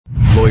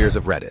Lawyers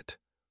of Reddit.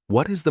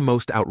 What is the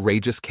most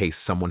outrageous case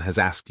someone has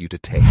asked you to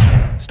take?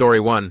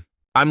 Story 1.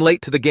 I'm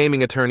late to the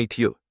gaming attorney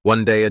queue.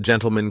 One day, a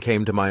gentleman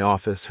came to my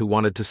office who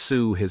wanted to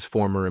sue his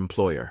former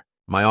employer.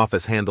 My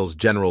office handles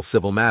general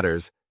civil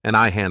matters, and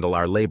I handle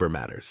our labor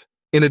matters.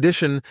 In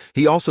addition,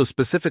 he also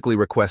specifically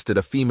requested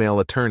a female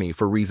attorney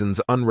for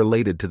reasons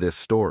unrelated to this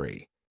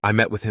story. I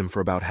met with him for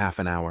about half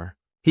an hour.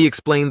 He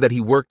explained that he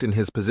worked in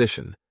his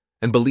position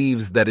and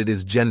believes that it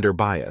is gender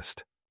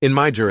biased. In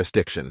my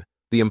jurisdiction,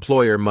 the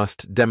employer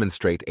must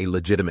demonstrate a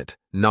legitimate,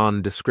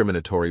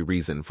 non-discriminatory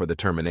reason for the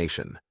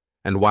termination.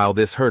 And while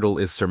this hurdle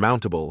is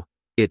surmountable,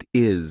 it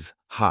is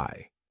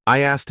high.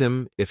 I asked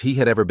him if he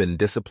had ever been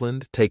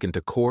disciplined, taken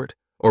to court,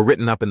 or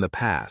written up in the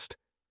past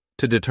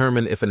to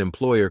determine if an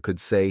employer could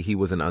say he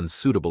was an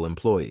unsuitable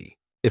employee.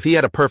 If he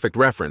had a perfect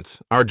reference,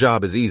 our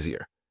job is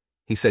easier.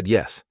 He said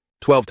yes,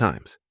 12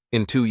 times,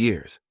 in 2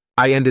 years.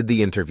 I ended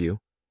the interview,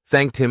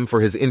 thanked him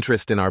for his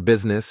interest in our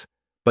business,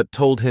 but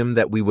told him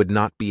that we would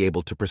not be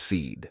able to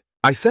proceed.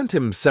 I sent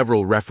him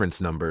several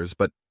reference numbers,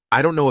 but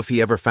I don't know if he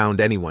ever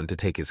found anyone to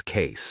take his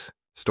case.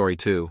 Story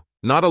 2.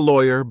 Not a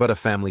lawyer, but a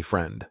family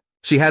friend.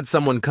 She had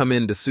someone come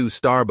in to sue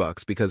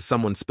Starbucks because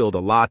someone spilled a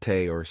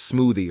latte or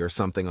smoothie or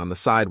something on the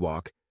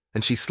sidewalk,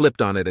 and she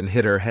slipped on it and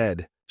hit her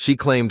head. She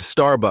claimed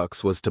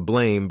Starbucks was to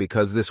blame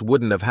because this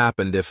wouldn't have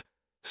happened if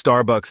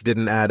Starbucks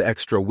didn't add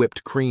extra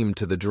whipped cream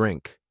to the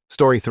drink.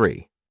 Story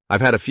 3. I've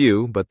had a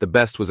few, but the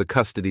best was a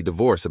custody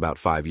divorce about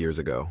 5 years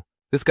ago.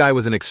 This guy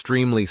was an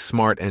extremely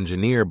smart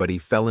engineer, but he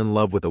fell in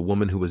love with a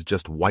woman who was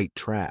just white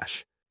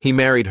trash. He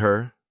married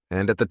her,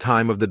 and at the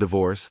time of the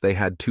divorce, they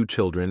had 2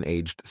 children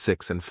aged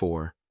 6 and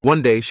 4.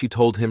 One day, she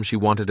told him she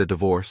wanted a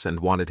divorce and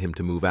wanted him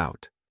to move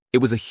out. It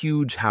was a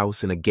huge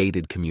house in a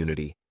gated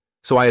community,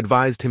 so I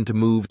advised him to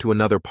move to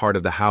another part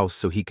of the house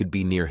so he could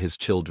be near his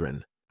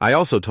children. I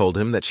also told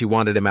him that she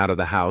wanted him out of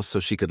the house so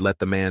she could let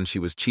the man she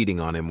was cheating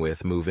on him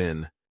with move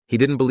in. He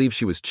didn't believe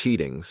she was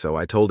cheating, so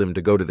I told him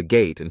to go to the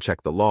gate and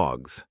check the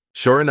logs.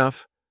 Sure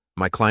enough,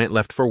 my client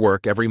left for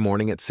work every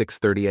morning at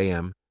 6:30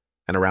 a.m.,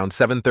 and around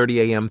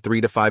 7:30 a.m.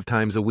 3 to 5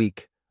 times a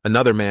week,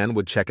 another man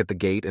would check at the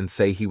gate and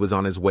say he was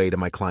on his way to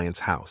my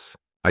client's house.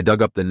 I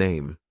dug up the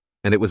name,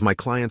 and it was my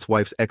client's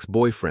wife's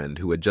ex-boyfriend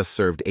who had just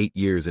served 8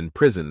 years in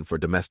prison for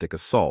domestic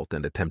assault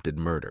and attempted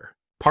murder.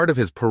 Part of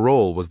his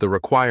parole was the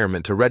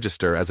requirement to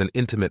register as an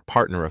intimate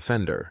partner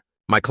offender.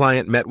 My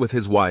client met with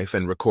his wife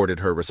and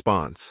recorded her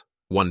response,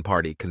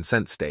 one-party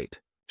consent state.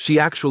 She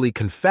actually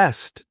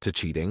confessed to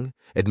cheating,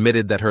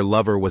 admitted that her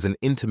lover was an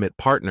intimate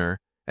partner,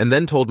 and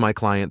then told my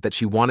client that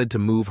she wanted to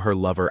move her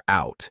lover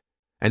out.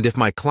 And if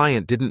my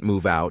client didn't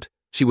move out,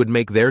 she would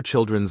make their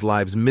children's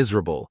lives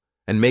miserable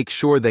and make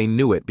sure they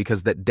knew it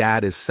because that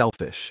dad is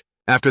selfish.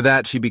 After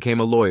that, she became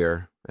a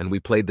lawyer, and we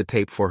played the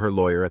tape for her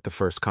lawyer at the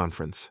first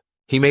conference.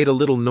 He made a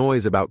little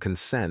noise about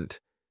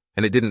consent,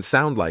 and it didn't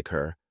sound like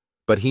her,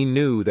 but he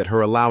knew that her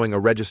allowing a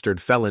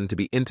registered felon to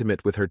be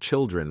intimate with her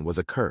children was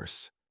a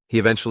curse. He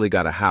eventually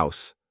got a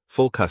house,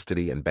 full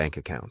custody, and bank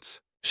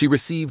accounts. She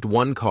received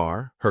 1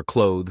 car, her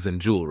clothes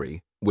and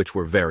jewelry, which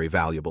were very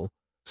valuable,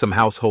 some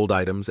household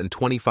items, and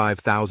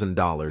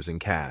 $25,000 in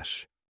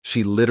cash.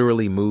 She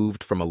literally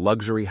moved from a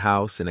luxury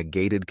house in a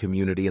gated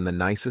community in the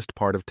nicest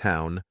part of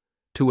town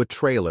to a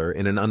trailer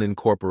in an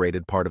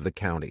unincorporated part of the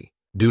county.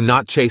 Do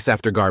not chase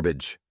after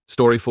garbage.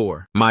 Story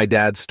 4. My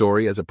dad's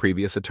story as a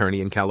previous attorney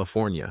in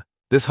California.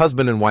 This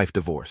husband and wife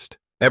divorced.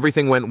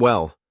 Everything went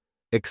well,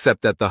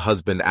 except that the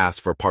husband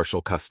asked for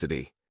partial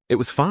custody. It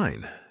was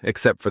fine,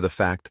 except for the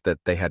fact that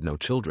they had no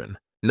children.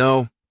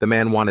 No, the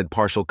man wanted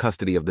partial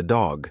custody of the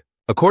dog.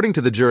 According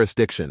to the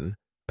jurisdiction,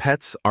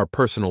 pets are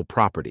personal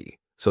property,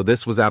 so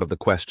this was out of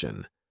the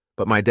question.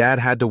 But my dad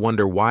had to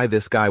wonder why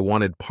this guy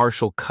wanted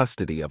partial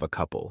custody of a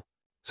couple.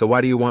 So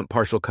why do you want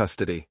partial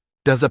custody?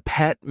 Does a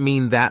pet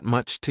mean that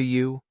much to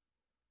you?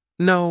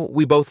 No,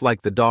 we both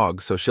like the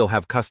dog, so she'll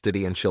have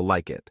custody and she'll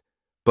like it.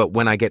 But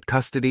when I get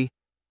custody,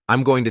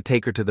 I'm going to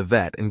take her to the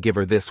vet and give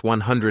her this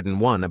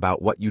 101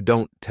 about what you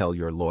don't tell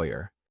your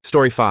lawyer.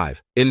 Story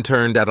 5.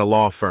 Interned at a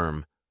law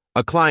firm.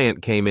 A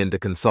client came in to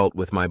consult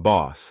with my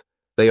boss.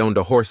 They owned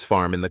a horse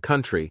farm in the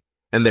country,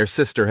 and their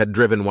sister had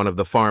driven one of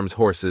the farm's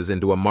horses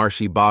into a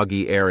marshy,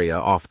 boggy area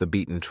off the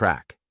beaten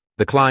track.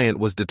 The client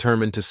was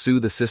determined to sue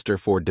the sister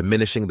for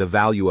diminishing the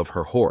value of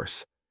her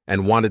horse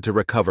and wanted to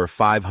recover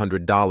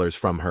 $500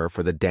 from her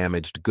for the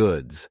damaged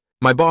goods.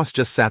 My boss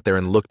just sat there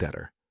and looked at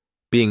her.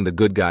 Being the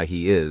good guy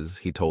he is,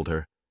 he told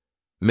her,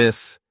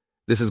 "Miss,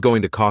 this is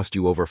going to cost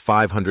you over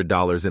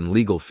 $500 in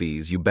legal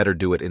fees. You better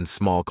do it in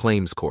small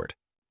claims court.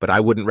 But I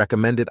wouldn't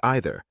recommend it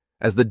either,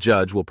 as the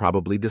judge will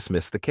probably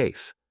dismiss the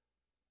case."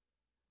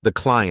 The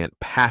client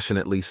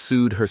passionately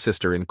sued her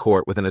sister in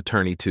court with an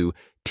attorney to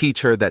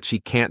teach her that she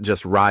can't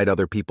just ride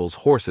other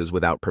people's horses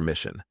without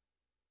permission.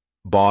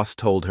 Boss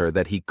told her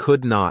that he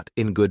could not,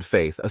 in good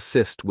faith,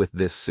 assist with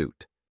this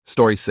suit.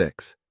 Story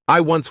 6. I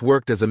once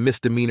worked as a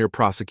misdemeanor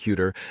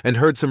prosecutor and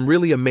heard some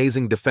really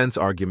amazing defense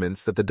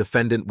arguments that the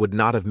defendant would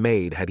not have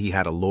made had he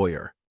had a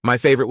lawyer. My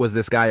favorite was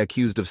this guy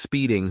accused of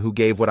speeding who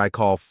gave what I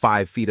call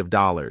 5 feet of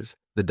dollars,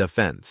 the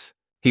defense.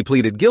 He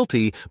pleaded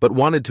guilty, but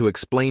wanted to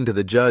explain to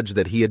the judge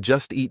that he had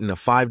just eaten a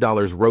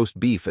 $5 roast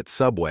beef at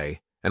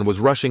Subway and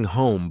was rushing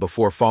home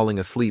before falling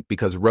asleep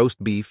because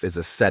roast beef is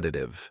a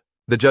sedative.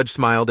 The judge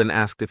smiled and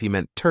asked if he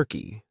meant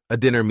turkey, a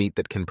dinner meat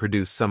that can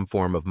produce some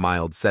form of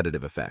mild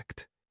sedative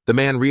effect. The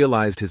man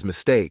realized his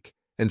mistake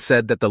and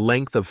said that the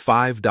length of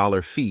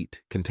 $5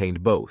 feet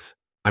contained both.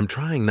 I'm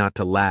trying not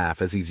to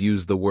laugh as he's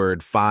used the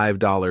word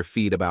 $5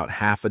 feet about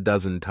half a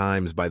dozen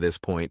times by this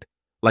point,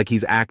 like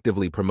he's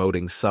actively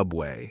promoting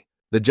Subway.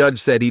 The judge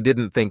said he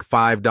didn't think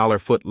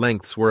 $5 foot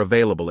lengths were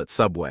available at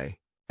Subway.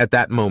 At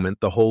that moment,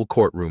 the whole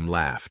courtroom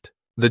laughed.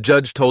 The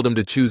judge told him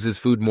to choose his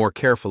food more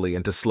carefully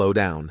and to slow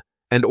down,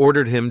 and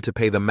ordered him to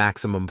pay the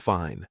maximum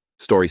fine.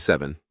 Story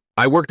 7.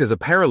 I worked as a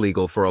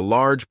paralegal for a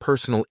large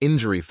personal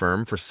injury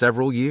firm for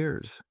several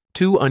years.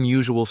 2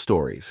 unusual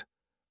stories.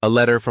 A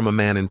letter from a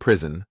man in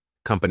prison.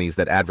 Companies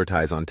that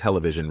advertise on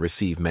television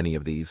receive many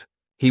of these.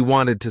 He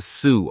wanted to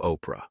sue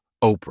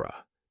Oprah,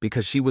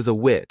 because she was a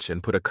witch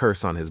and put a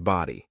curse on his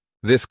body.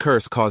 This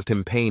curse caused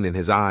him pain in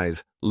his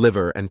eyes,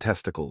 liver, and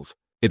testicles.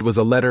 It was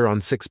a letter on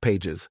 6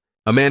 pages.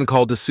 A man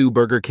called to sue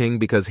Burger King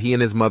because he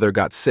and his mother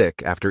got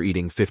sick after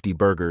eating 50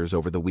 burgers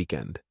over the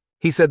weekend.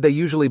 He said they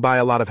usually buy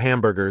a lot of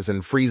hamburgers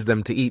and freeze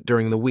them to eat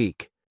during the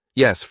week.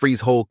 Yes,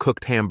 freeze whole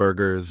cooked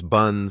hamburgers,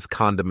 buns,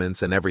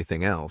 condiments, and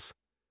everything else.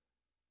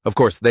 Of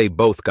course, they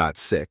both got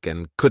sick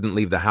and couldn't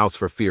leave the house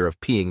for fear of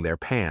peeing their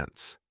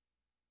pants.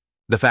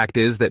 The fact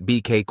is that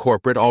BK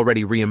Corporate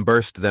already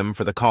reimbursed them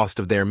for the cost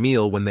of their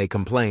meal when they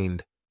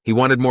complained. He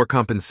wanted more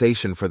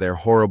compensation for their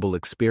horrible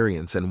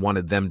experience and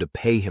wanted them to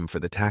pay him for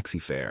the taxi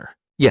fare.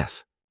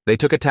 Yes, they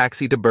took a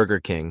taxi to Burger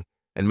King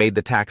and made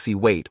the taxi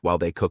wait while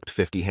they cooked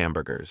 50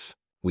 hamburgers.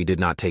 We did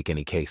not take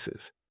any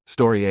cases.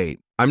 Story 8.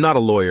 I'm not a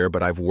lawyer,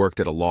 but I've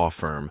worked at a law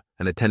firm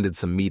and attended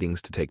some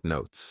meetings to take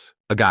notes.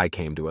 A guy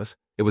came to us.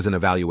 It was an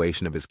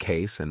evaluation of his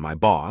case, and my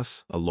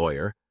boss, a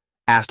lawyer,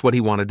 asked what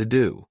he wanted to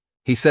do.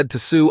 He said to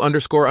sue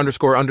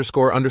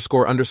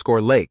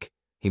 ________ lake.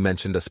 He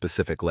mentioned a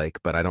specific lake,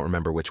 but I don't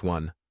remember which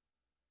one.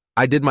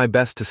 I did my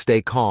best to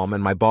stay calm,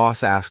 and my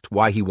boss asked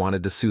why he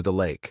wanted to sue the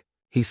lake.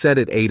 He said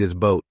it ate his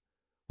boat.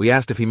 We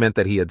asked if he meant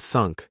that he had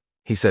sunk.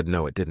 He said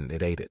no, it didn't,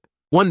 it ate it.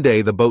 One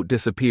day, the boat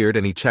disappeared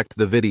and he checked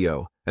the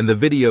video, and the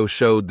video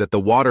showed that the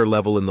water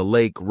level in the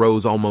lake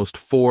rose almost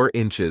 4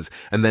 inches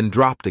and then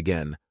dropped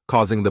again,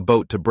 causing the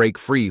boat to break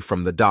free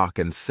from the dock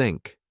and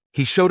sink.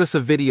 He showed us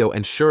a video,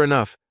 and sure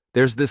enough,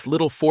 there's this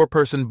little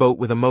 4-person boat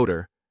with a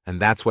motor,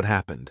 and that's what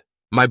happened.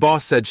 My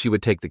boss said she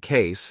would take the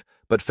case,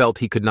 but felt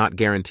he could not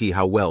guarantee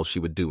how well she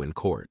would do in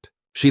court.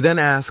 She then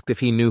asked if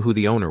he knew who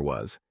the owner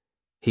was.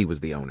 He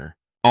was the owner.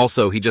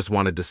 Also, he just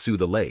wanted to sue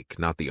the lake,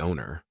 not the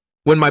owner.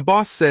 When my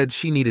boss said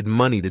she needed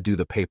money to do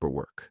the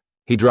paperwork,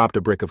 he dropped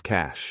a brick of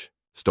cash.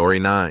 Story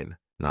 9.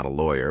 Not a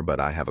lawyer, but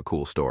I have a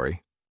cool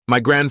story. My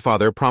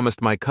grandfather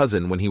promised my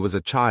cousin when he was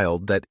a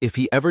child that if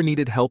he ever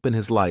needed help in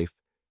his life,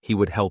 he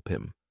would help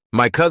him.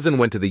 My cousin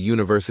went to the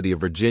University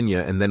of Virginia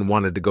and then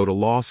wanted to go to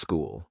law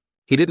school.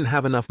 He didn't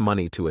have enough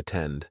money to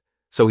attend,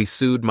 so he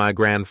sued my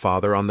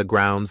grandfather on the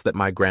grounds that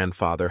my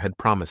grandfather had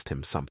promised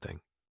him something.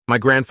 My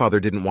grandfather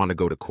didn't want to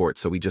go to court,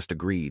 so he just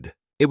agreed.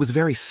 It was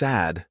very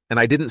sad, and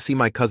I didn't see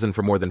my cousin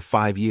for more than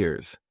 5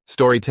 years.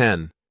 Story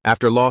 10.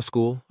 After law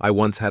school, I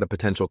once had a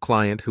potential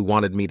client who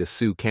wanted me to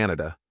sue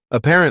Canada.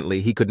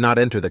 Apparently, he could not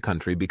enter the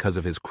country because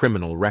of his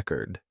criminal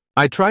record.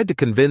 I tried to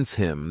convince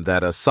him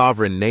that a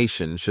sovereign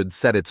nation should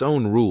set its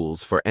own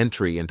rules for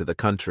entry into the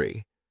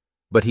country,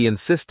 but he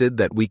insisted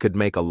that we could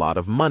make a lot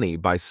of money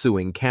by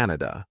suing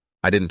Canada.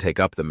 I didn't take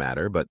up the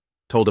matter, but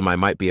told him I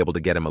might be able to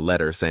get him a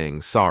letter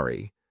saying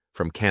sorry,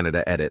 from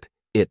Canada edit,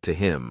 it to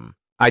him.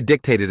 I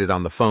dictated it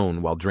on the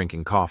phone while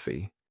drinking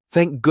coffee.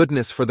 Thank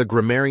goodness for the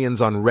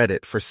grammarians on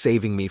Reddit for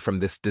saving me from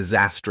this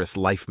disastrous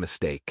life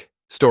mistake.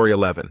 Story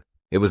 11.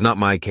 It was not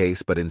my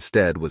case, but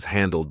instead was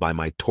handled by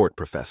my tort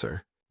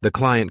professor. The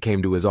client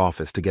came to his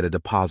office to get a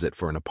deposit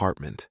for an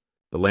apartment.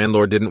 The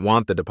landlord didn't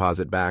want the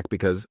deposit back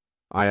because,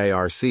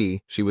 IARC,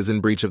 she was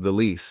in breach of the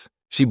lease.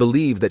 She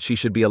believed that she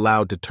should be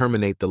allowed to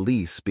terminate the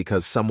lease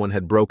because someone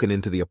had broken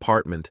into the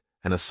apartment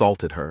and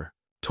assaulted her.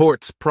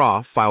 Torts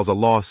Prof files a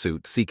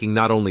lawsuit seeking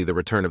not only the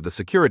return of the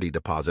security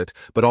deposit,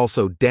 but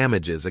also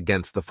damages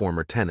against the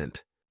former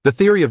tenant. The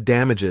theory of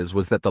damages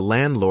was that the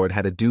landlord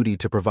had a duty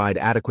to provide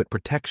adequate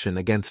protection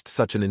against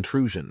such an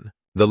intrusion.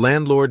 The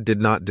landlord did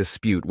not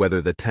dispute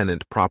whether the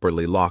tenant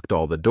properly locked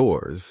all the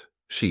doors,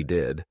 she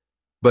did,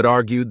 but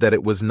argued that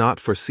it was not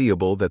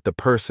foreseeable that the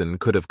person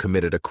could have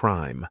committed a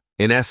crime.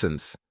 In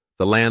essence,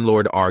 the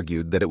landlord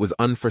argued that it was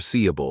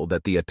unforeseeable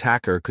that the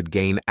attacker could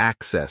gain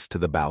access to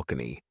the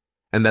balcony,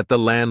 and that the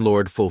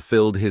landlord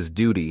fulfilled his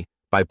duty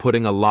by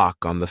putting a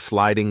lock on the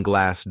sliding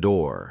glass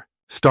door.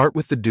 Start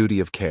with the duty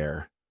of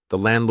care. The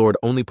landlord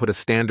only put a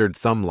standard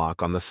thumb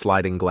lock on the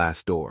sliding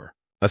glass door.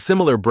 A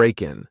similar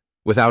break-in,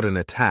 without an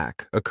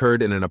attack,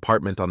 occurred in an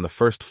apartment on the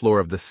first floor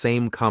of the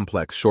same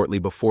complex shortly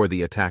before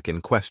the attack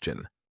in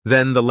question.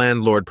 Then the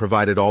landlord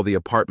provided all the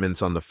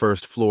apartments on the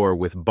first floor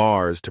with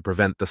bars to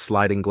prevent the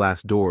sliding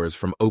glass doors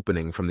from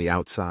opening from the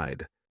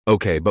outside.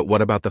 Okay, but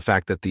what about the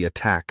fact that the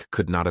attack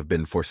could not have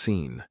been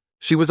foreseen?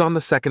 She was on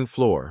the second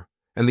floor,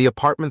 and the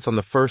apartments on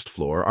the first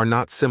floor are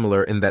not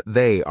similar in that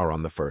they are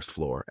on the first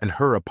floor, and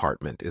her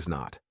apartment is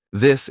not.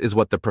 This is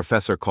what the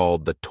professor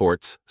called the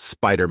tort's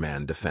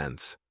Spider-Man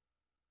defense.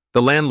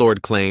 The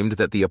landlord claimed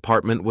that the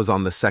apartment was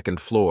on the second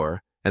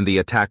floor, and the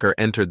attacker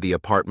entered the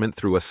apartment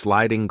through a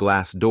sliding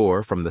glass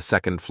door from the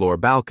second-floor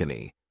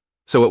balcony,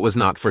 so it was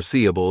not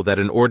foreseeable that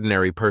an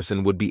ordinary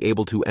person would be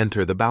able to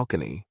enter the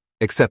balcony,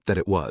 except that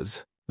it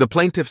was. The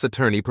plaintiff's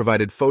attorney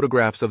provided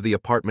photographs of the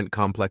apartment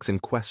complex in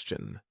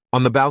question.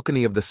 On the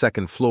balcony of the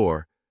second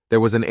floor, there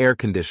was an air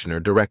conditioner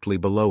directly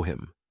below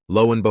him.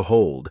 Lo and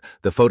behold,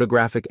 the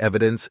photographic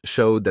evidence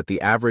showed that the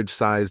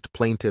average-sized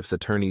plaintiff's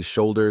attorney's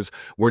shoulders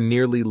were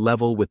nearly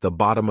level with the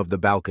bottom of the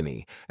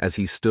balcony as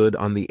he stood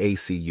on the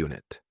AC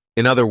unit.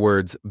 In other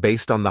words,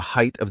 based on the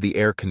height of the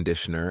air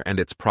conditioner and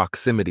its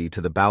proximity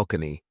to the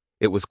balcony,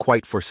 it was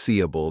quite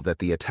foreseeable that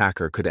the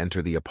attacker could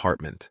enter the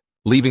apartment.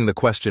 Leaving the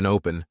question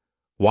open,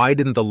 why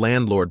didn't the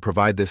landlord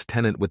provide this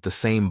tenant with the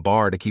same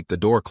bar to keep the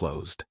door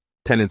closed?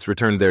 Tenants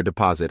returned their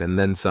deposit and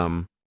then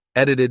some.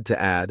 Edited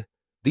to add,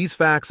 these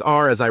facts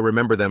are as I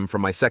remember them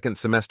from my second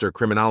semester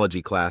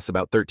criminology class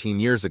about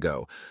 13 years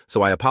ago,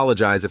 so I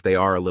apologize if they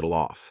are a little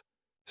off.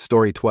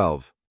 Story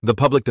 12. The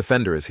public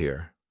defender is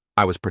here.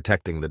 I was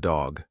protecting the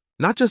dog.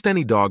 Not just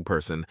any dog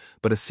person,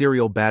 but a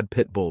serial bad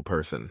pit bull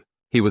person.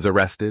 He was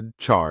arrested,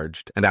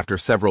 charged, and after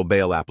several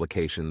bail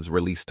applications,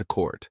 released to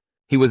court.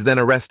 He was then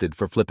arrested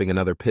for flipping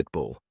another pit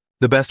bull.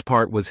 The best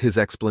part was his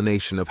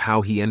explanation of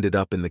how he ended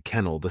up in the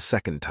kennel the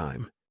second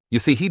time. You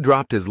see, he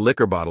dropped his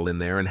liquor bottle in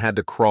there and had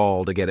to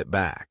crawl to get it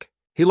back.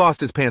 He lost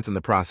his pants in the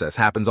process,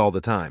 happens all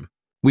the time.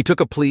 We took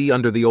a plea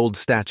under the old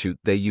statute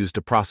they used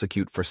to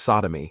prosecute for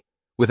sodomy,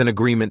 with an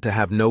agreement to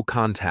have no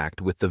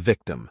contact with the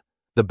victim.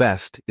 The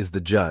best is the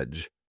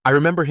judge. I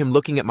remember him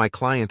looking at my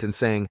client and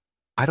saying,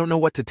 I don't know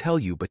what to tell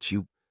you, but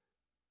you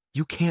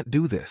can't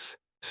do this.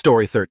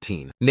 Story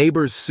 13.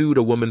 Neighbors sued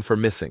a woman for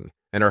missing,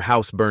 and her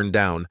house burned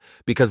down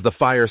because the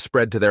fire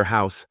spread to their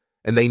house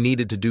and they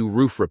needed to do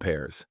roof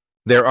repairs.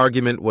 Their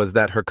argument was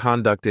that her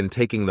conduct in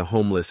taking the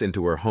homeless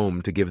into her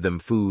home to give them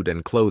food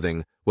and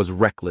clothing was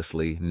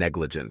recklessly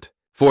negligent.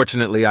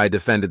 Fortunately, I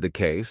defended the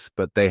case,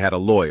 but they had a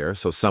lawyer,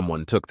 so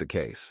someone took the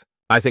case.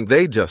 I think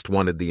they just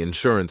wanted the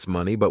insurance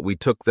money, but we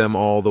took them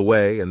all the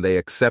way and they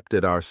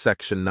accepted our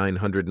Section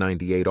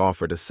 998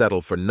 offer to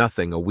settle for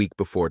nothing a week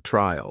before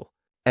trial.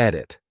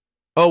 Edit.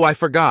 Oh, I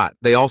forgot.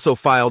 They also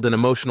filed an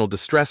emotional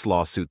distress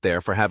lawsuit there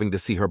for having to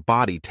see her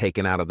body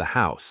taken out of the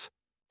house.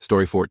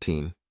 Story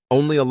 14.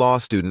 Only a law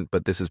student,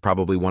 but this is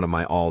probably one of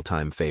my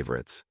all-time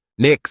favorites.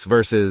 Nix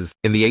versus,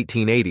 in the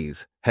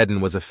 1880s,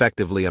 Hedden was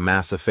effectively a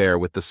mass affair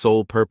with the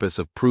sole purpose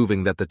of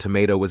proving that the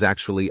tomato was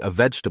actually a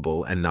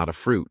vegetable and not a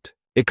fruit.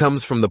 It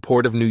comes from the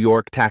Port of New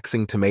York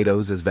taxing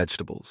tomatoes as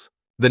vegetables.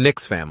 The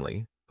Nix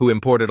family, who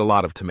imported a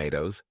lot of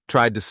tomatoes,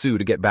 tried to sue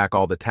to get back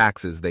all the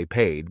taxes they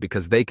paid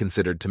because they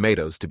considered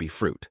tomatoes to be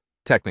fruit.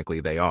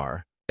 Technically, they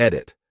are.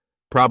 Edit.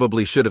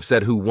 Probably should have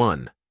said who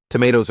won.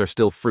 Tomatoes are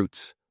still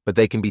fruits, but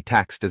they can be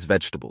taxed as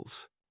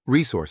vegetables.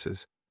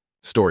 Resources.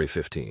 Story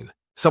 15.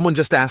 Someone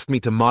just asked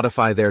me to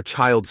modify their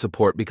child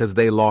support because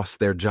they lost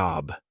their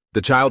job.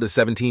 The child is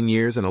 17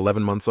 years and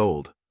 11 months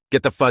old.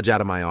 Get the fudge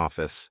out of my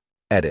office.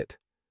 Edit.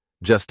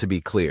 Just to be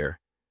clear,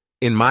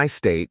 in my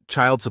state,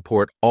 child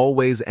support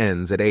always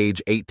ends at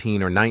age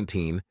 18 or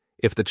 19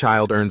 if the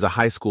child earns a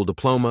high school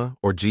diploma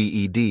or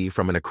GED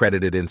from an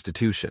accredited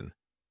institution.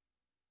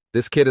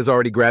 This kid has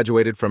already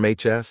graduated from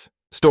HS.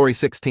 Story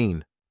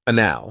 16.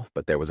 Anal,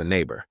 but there was a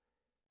neighbor.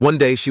 One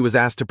day she was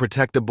asked to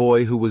protect a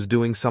boy who was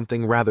doing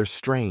something rather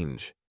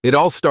strange. It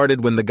all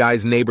started when the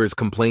guy's neighbors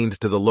complained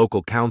to the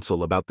local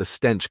council about the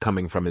stench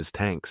coming from his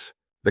tanks.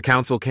 The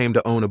council came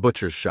to own a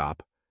butcher's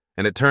shop,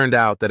 and it turned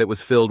out that it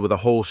was filled with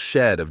a whole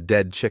shed of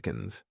dead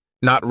chickens.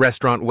 Not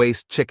restaurant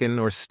waste chicken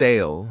or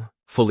stale,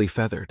 fully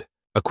feathered.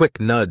 A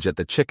quick nudge at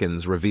the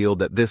chickens revealed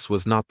that this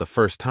was not the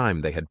first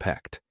time they had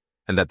pecked,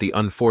 and that the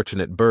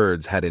unfortunate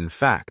birds had in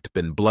fact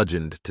been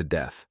bludgeoned to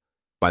death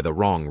by the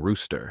wrong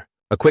rooster.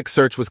 A quick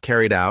search was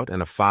carried out,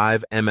 and a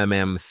 5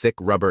 mm thick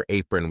rubber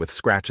apron with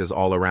scratches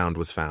all around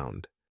was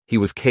found. He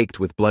was caked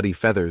with bloody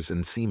feathers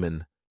and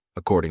semen,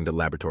 according to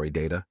laboratory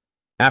data.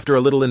 After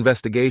a little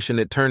investigation,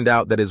 it turned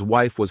out that his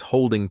wife was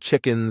holding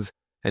chickens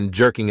and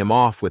jerking him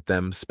off with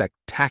them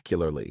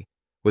spectacularly,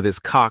 with his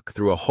cock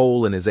through a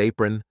hole in his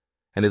apron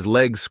and his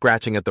legs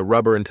scratching at the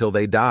rubber until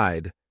they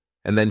died,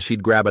 and then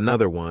she'd grab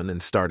another one and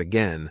start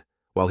again,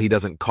 while he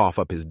doesn't cough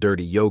up his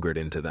dirty yogurt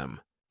into them.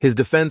 His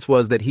defense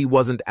was that he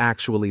wasn't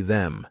actually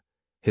them.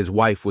 His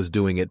wife was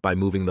doing it by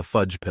moving the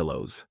fudge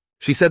pillows.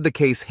 She said the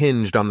case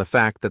hinged on the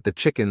fact that the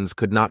chickens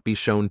could not be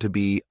shown to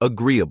be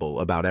agreeable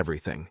about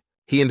everything.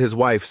 He and his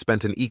wife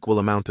spent an equal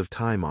amount of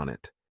time on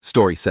it.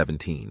 Story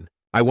 17.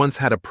 I once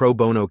had a pro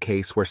bono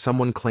case where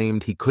someone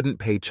claimed he couldn't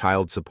pay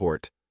child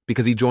support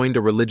because he joined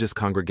a religious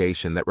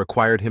congregation that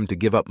required him to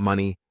give up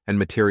money and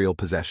material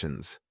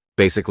possessions.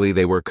 Basically,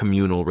 they were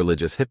communal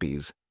religious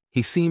hippies.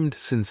 He seemed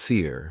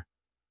sincere.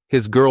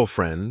 His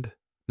girlfriend,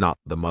 not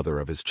the mother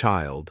of his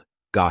child,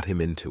 got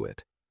him into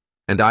it.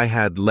 And I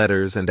had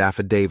letters and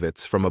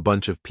affidavits from a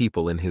bunch of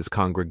people in his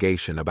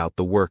congregation about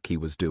the work he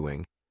was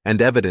doing,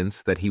 and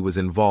evidence that he was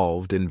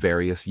involved in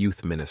various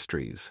youth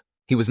ministries.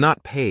 He was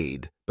not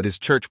paid, but his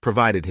church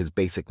provided his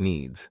basic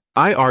needs.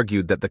 I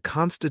argued that the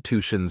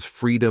Constitution's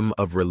Freedom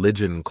of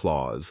Religion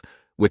Clause,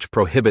 which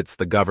prohibits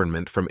the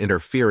government from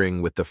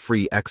interfering with the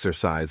free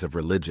exercise of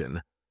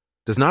religion,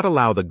 does not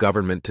allow the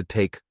government to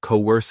take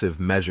coercive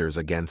measures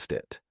against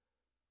it.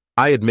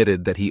 I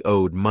admitted that he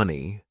owed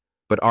money,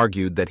 but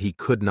argued that he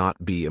could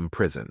not be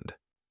imprisoned.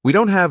 We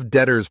don't have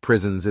debtors'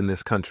 prisons in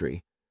this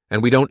country,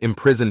 and we don't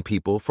imprison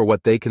people for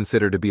what they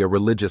consider to be a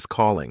religious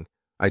calling,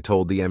 I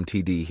told the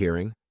MTD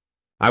hearing.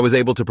 I was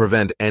able to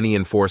prevent any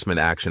enforcement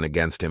action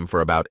against him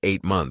for about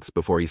 8 months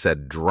before he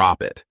said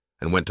drop it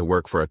and went to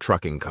work for a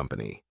trucking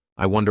company.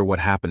 I wonder what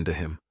happened to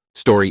him.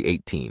 Story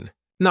 18.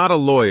 Not a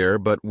lawyer,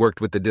 but worked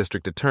with the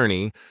district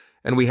attorney,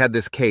 and we had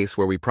this case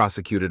where we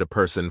prosecuted a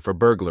person for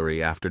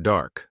burglary after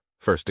dark,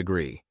 first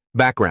degree.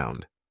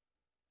 Background.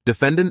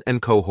 Defendant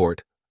and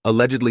cohort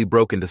allegedly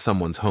broke into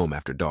someone's home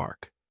after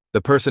dark. The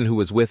person who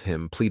was with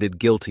him pleaded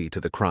guilty to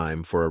the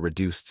crime for a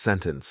reduced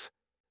sentence.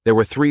 There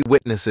were 3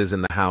 witnesses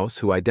in the house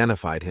who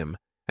identified him,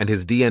 and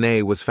his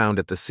DNA was found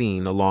at the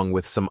scene along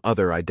with some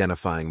other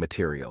identifying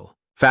material.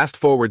 Fast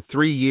forward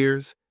 3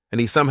 years,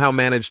 and he somehow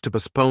managed to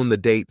postpone the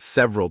date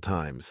several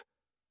times.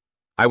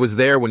 I was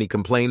there when he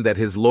complained that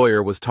his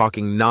lawyer was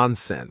talking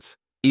nonsense,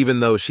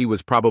 even though she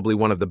was probably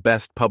one of the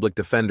best public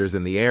defenders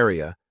in the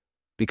area,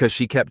 because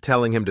she kept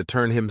telling him to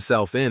turn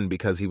himself in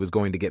because he was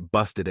going to get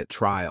busted at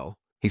trial.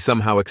 He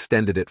somehow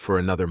extended it for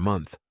another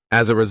month.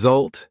 As a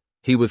result,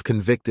 he was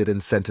convicted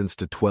and sentenced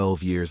to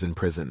 12 years in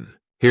prison.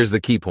 Here's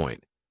the key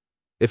point.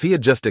 If he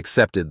had just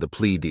accepted the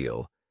plea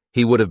deal,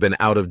 he would have been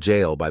out of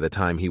jail by the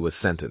time he was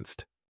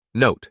sentenced.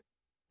 Note,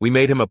 we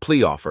made him a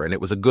plea offer and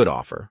it was a good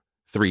offer.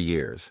 3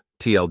 years.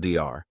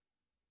 TLDR.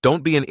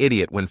 Don't be an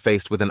idiot when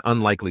faced with an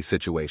unlikely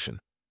situation.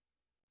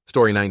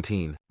 Story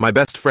 19. My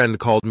best friend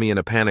called me in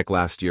a panic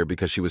last year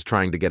because she was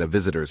trying to get a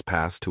visitor's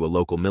pass to a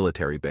local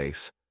military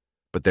base.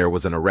 But there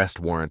was an arrest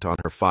warrant on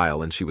her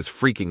file and she was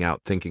freaking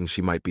out thinking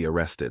she might be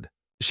arrested.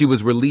 She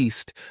was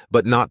released,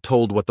 but not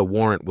told what the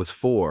warrant was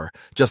for,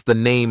 just the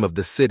name of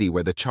the city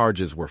where the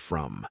charges were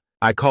from.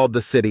 I called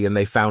the city and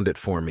they found it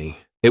for me.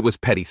 It was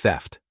petty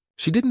theft.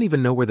 She didn't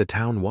even know where the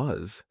town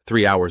was,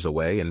 3 hours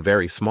away and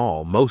very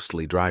small,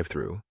 mostly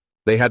drive-through.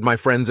 They had my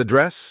friend's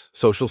address,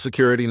 social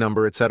security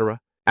number, etc.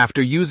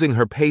 After using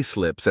her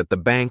payslips at the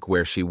bank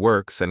where she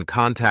works and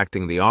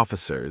contacting the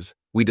officers,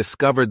 we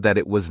discovered that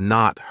it was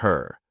not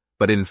her,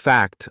 but in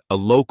fact a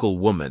local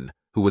woman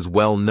who was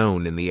well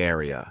known in the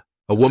area.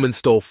 A woman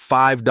stole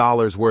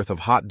 $5 worth of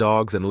hot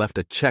dogs and left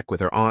a check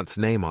with her aunt's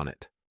name on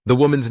it. The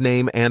woman's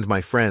name and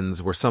my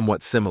friend's were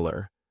somewhat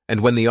similar,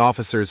 and when the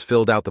officers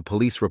filled out the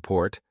police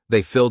report,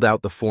 they filled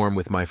out the form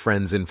with my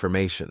friend's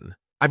information.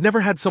 I've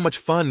never had so much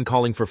fun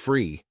calling for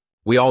free.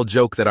 We all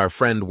joke that our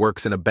friend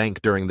works in a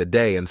bank during the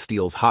day and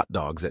steals hot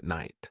dogs at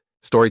night.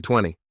 Story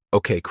 20.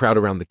 Okay, crowd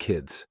around the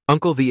kids.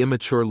 Uncle the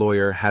Immature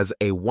Lawyer has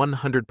a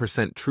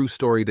 100% true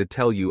story to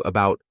tell you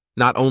about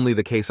not only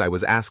the case I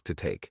was asked to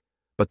take,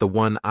 but the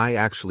one I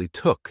actually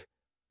took,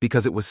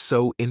 because it was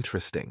so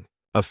interesting.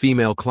 A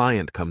female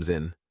client comes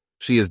in.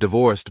 She is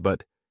divorced,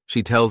 but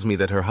she tells me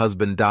that her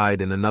husband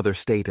died in another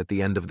state at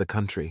the end of the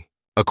country.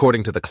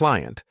 According to the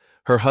client,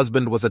 her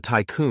husband was a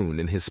tycoon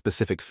in his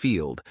specific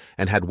field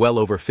and had well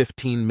over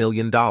 $15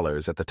 million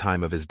at the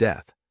time of his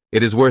death.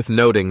 It is worth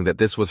noting that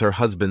this was her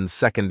husband's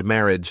second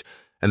marriage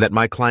and that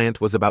my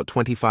client was about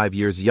 25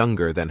 years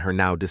younger than her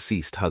now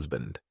deceased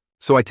husband.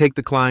 So I take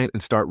the client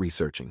and start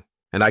researching,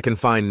 and I can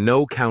find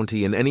no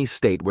county in any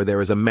state where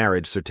there is a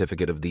marriage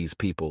certificate of these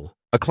people.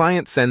 A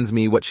client sends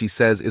me what she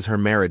says is her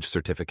marriage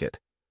certificate,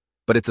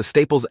 but it's a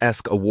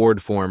Staples-esque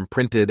award form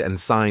printed and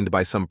signed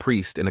by some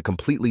priest in a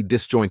completely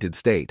disjointed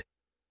state.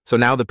 So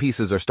now the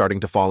pieces are starting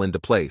to fall into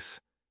place.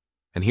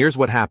 And here's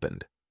what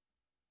happened.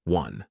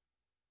 1.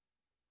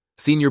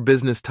 Senior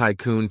business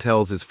tycoon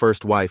tells his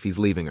first wife he's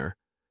leaving her.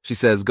 She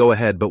says, go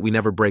ahead, but we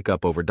never break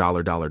up over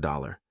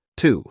 $.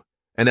 2.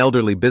 An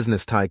elderly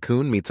business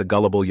tycoon meets a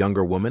gullible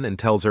younger woman and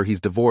tells her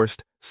he's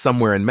divorced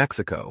somewhere in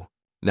Mexico.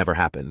 Never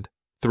happened.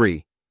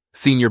 3.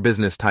 Senior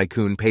business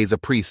tycoon pays a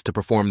priest to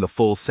perform the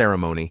full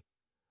ceremony.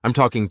 I'm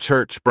talking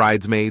church,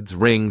 bridesmaids,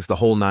 rings, the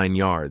whole 9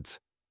 yards.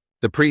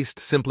 The priest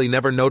simply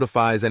never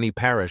notifies any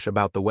parish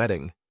about the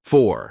wedding.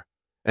 4.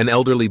 An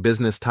elderly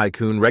business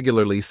tycoon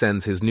regularly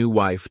sends his new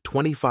wife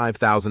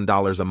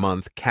 $25,000 a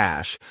month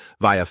cash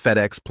via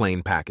FedEx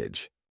plane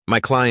package. My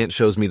client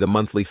shows me the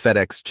monthly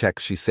FedEx check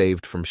she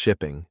saved from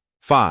shipping.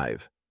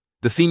 5.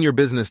 The senior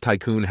business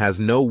tycoon has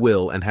no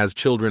will and has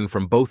children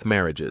from both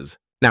marriages.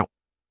 Now,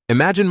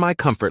 imagine my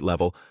comfort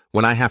level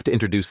when I have to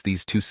introduce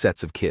these 2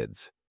 sets of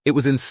kids. It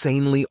was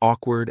insanely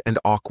awkward, and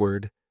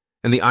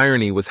the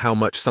irony was how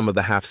much some of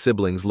the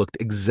half-siblings looked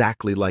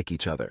exactly like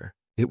each other.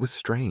 It was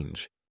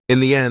strange. In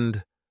the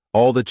end,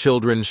 all the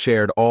children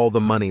shared all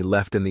the money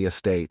left in the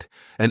estate,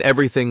 and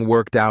everything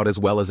worked out as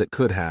well as it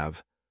could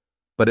have.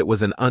 But it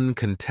was an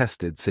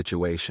uncontested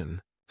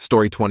situation.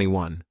 Story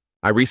 21.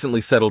 I recently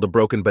settled a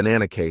broken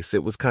banana case.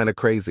 It was kinda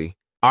crazy.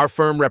 Our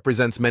firm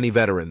represents many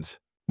veterans.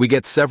 We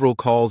get several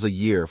calls a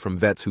year from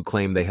vets who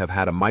claim they have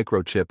had a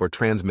microchip or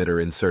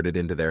transmitter inserted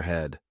into their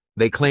head.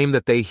 They claim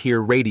that they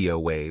hear radio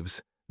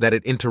waves, that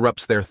it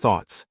interrupts their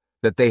thoughts,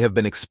 that they have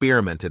been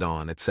experimented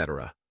on,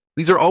 etc.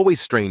 These are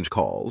always strange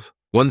calls.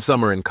 One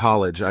summer in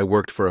college, I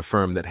worked for a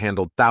firm that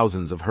handled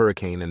thousands of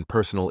hurricane and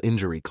personal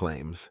injury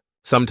claims.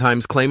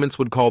 Sometimes claimants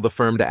would call the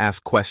firm to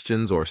ask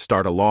questions or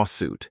start a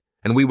lawsuit,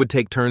 and we would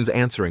take turns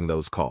answering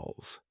those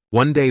calls.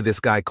 One day this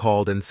guy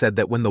called and said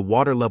that when the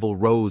water level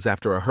rose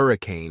after a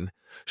hurricane,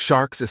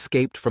 sharks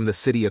escaped from the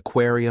city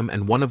aquarium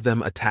and one of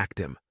them attacked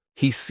him.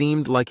 He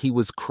seemed like he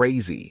was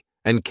crazy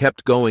and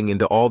kept going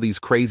into all these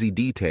crazy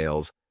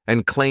details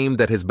and claimed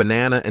that his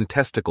banana and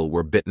testicle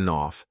were bitten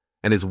off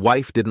and his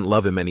wife didn't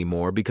love him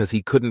anymore because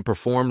he couldn't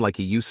perform like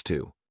he used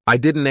to. I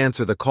didn't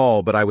answer the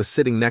call, but I was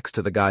sitting next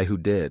to the guy who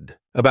did.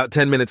 About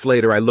 10 minutes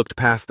later, I looked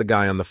past the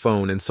guy on the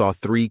phone and saw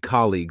 3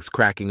 colleagues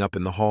cracking up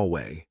in the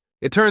hallway.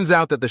 It turns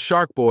out that the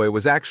Shark Boy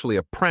was actually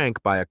a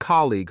prank by a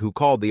colleague who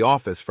called the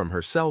office from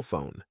her cell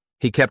phone.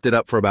 He kept it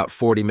up for about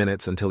 40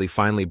 minutes until he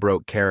finally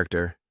broke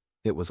character.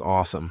 It was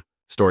awesome.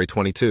 Story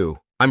 22.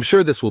 I'm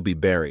sure this will be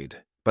buried,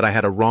 but I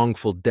had a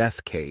wrongful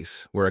death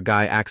case where a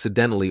guy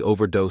accidentally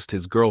overdosed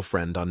his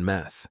girlfriend on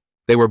meth.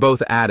 They were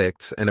both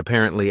addicts, and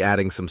apparently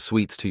adding some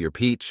sweets to your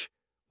peach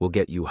will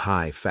get you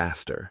high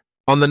faster.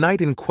 On the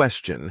night in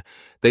question,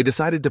 they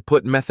decided to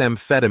put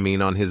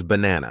methamphetamine on his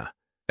banana,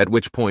 at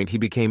which point he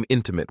became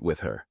intimate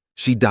with her.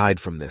 She died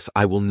from this.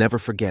 I will never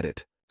forget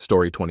it.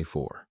 Story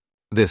 24.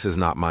 This is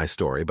not my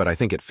story, but I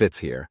think it fits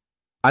here.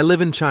 I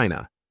live in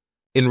China.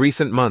 In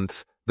recent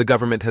months, the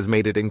government has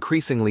made it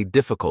increasingly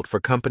difficult for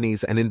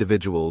companies and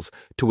individuals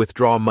to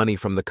withdraw money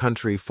from the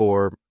country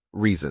for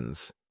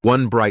reasons.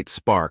 One bright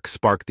spark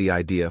sparked the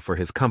idea for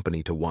his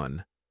company to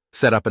 1.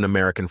 Set up an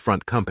American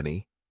front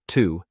company,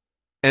 2.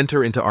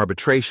 Enter into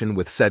arbitration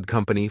with said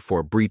company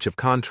for breach of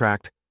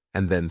contract,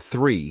 and then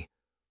 3.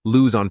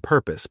 Lose on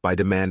purpose by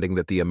demanding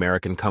that the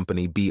American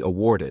company be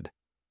awarded,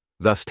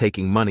 thus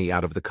taking money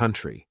out of the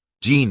country.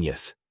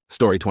 Genius.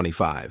 Story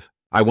 25.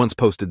 I once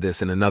posted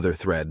this in another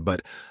thread,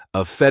 but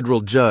a federal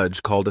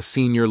judge called a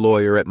senior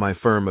lawyer at my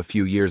firm a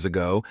few years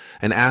ago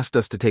and asked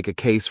us to take a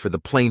case for the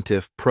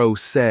plaintiff pro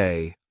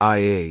se,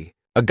 IA,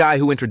 a guy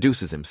who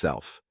introduces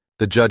himself.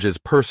 The judge's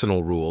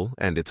personal rule,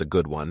 and it's a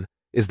good one,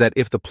 is that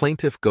if the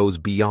plaintiff goes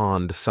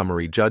beyond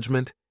summary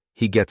judgment,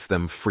 he gets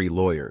them free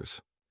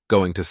lawyers.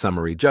 Going to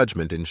summary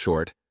judgment, in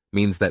short,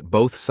 means that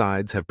both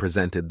sides have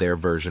presented their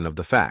version of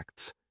the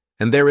facts,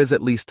 and there is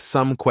at least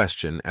some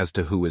question as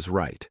to who is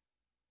right.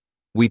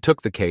 We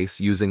took the case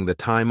using the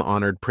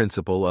time-honored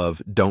principle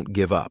of don't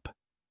give up.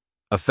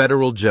 A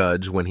federal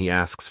judge, when he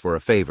asks for a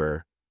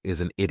favor, is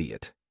an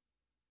idiot.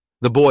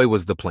 The boy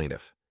was the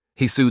plaintiff.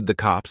 He sued the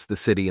cops, the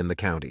city, and the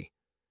county.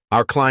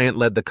 Our client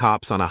led the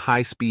cops on a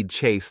high-speed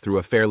chase through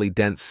a fairly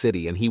dense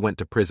city, and he went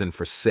to prison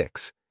for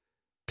 6.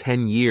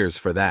 10 years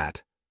for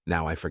that.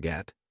 Now I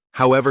forget.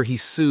 However, he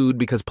sued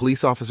because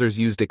police officers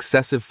used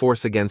excessive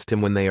force against him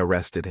when they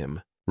arrested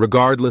him.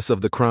 Regardless of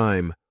the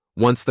crime,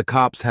 once the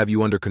cops have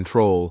you under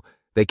control,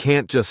 they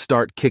can't just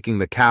start kicking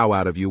the cow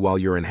out of you while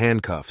you're in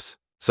handcuffs.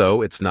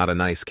 So it's not a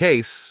nice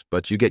case,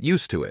 but you get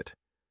used to it.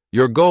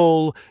 Your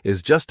goal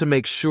is just to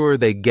make sure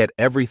they get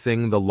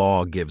everything the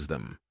law gives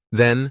them.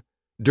 Then,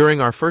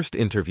 during our first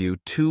interview,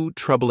 2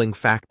 troubling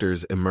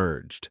factors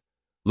emerged.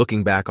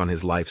 Looking back on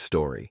his life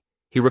story,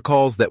 he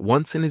recalls that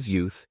once in his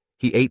youth,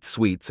 he ate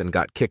sweets and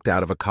got kicked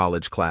out of a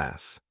college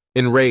class.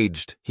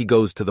 Enraged, he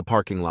goes to the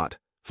parking lot,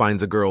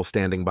 finds a girl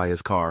standing by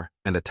his car,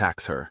 and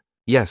attacks her.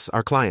 Yes,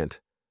 our client.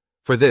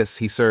 For this,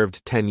 he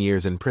served 10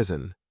 years in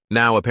prison.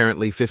 Now,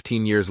 apparently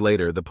 15 years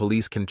later, the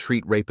police can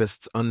treat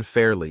rapists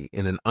unfairly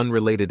in an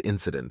unrelated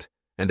incident,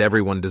 and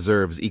everyone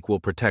deserves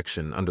equal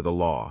protection under the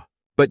law.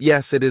 But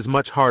yes, it is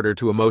much harder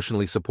to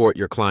emotionally support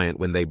your client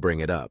when they bring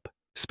it up.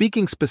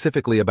 Speaking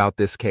specifically about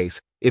this case,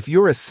 if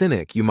you're a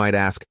cynic, you might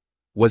ask,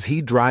 was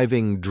he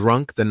driving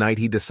drunk the night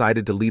he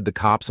decided to lead the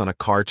cops on a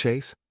car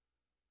chase?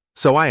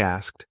 So I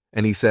asked,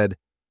 and he said,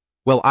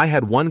 well, I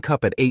had 1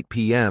 cup at 8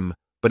 p.m.,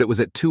 but it was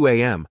at 2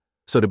 a.m.,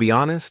 so to be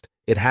honest,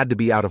 it had to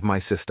be out of my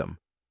system.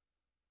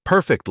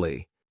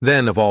 Perfectly.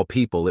 Then, of all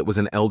people, it was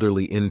an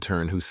elderly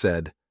intern who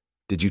said,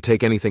 did you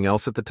take anything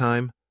else at the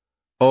time?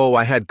 Oh,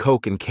 I had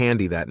Coke and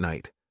candy that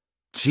night.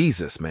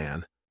 Jesus,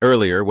 man.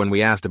 Earlier, when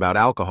we asked about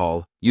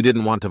alcohol, you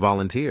didn't want to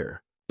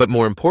volunteer. But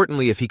more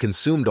importantly, if he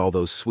consumed all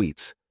those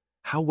sweets,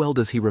 how well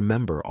does he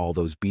remember all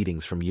those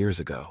beatings from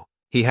years ago?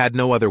 He had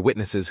no other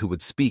witnesses who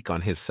would speak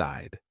on his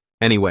side.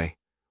 Anyway,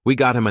 we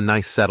got him a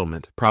nice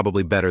settlement,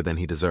 probably better than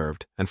he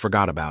deserved, and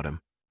forgot about him.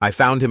 I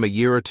found him a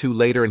year or 2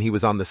 later and he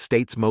was on the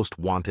state's most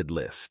wanted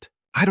list.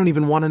 I don't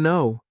even want to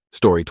know.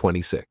 Story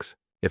 26.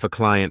 If a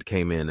client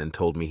came in and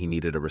told me he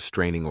needed a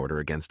restraining order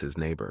against his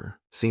neighbor,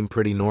 seemed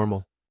pretty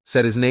normal.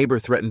 Said his neighbor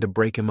threatened to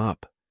break him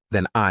up.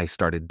 Then I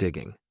started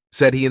digging.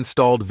 Said he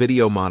installed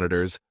video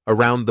monitors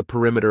around the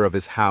perimeter of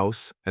his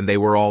house and they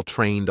were all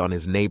trained on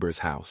his neighbor's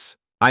house.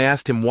 I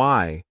asked him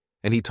why,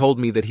 and he told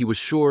me that he was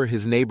sure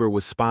his neighbor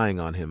was spying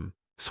on him,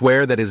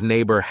 swear that his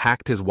neighbor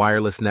hacked his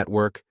wireless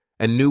network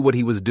and knew what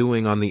he was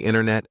doing on the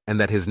internet, and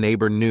that his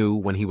neighbor knew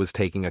when he was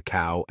taking a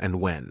cow and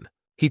when.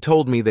 He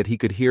told me that he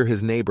could hear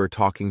his neighbor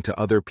talking to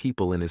other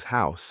people in his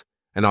house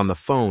and on the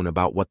phone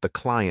about what the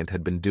client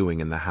had been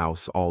doing in the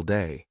house all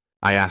day.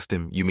 I asked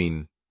him, "You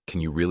mean, can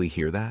you really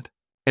hear that?"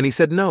 And he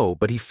said no,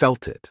 but he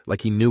felt it,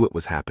 like he knew it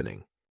was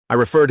happening. I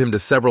referred him to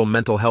several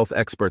mental health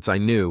experts I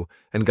knew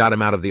and got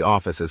him out of the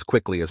office as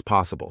quickly as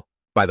possible.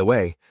 By the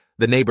way,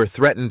 the neighbor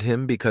threatened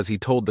him because he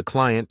told the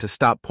client to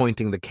stop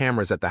pointing the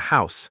cameras at the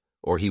house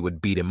or he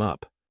would beat him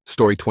up.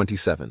 Story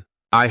 27.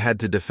 I had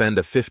to defend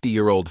a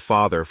 50-year-old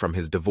father from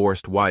his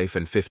divorced wife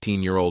and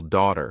 15-year-old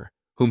daughter,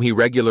 whom he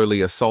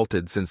regularly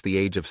assaulted since the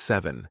age of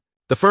 7.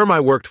 The firm I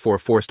worked for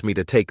forced me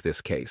to take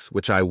this case,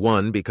 which I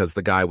won because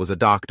the guy was a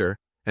doctor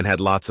and had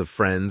lots of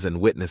friends and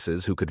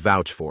witnesses who could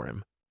vouch for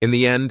him. In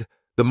the end,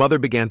 the mother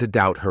began to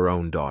doubt her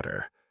own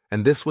daughter,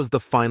 and this was the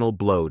final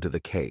blow to the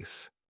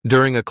case.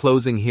 During a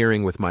closing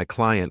hearing with my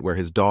client where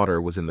his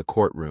daughter was in the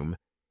courtroom,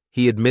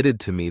 he admitted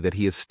to me that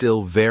he is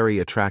still very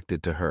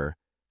attracted to her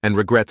and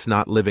regrets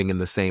not living in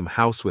the same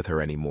house with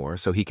her anymore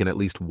so he can at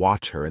least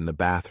watch her in the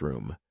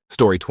bathroom.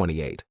 Story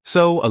 28.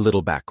 So, a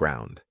little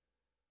background.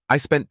 I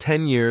spent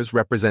 10 years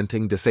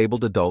representing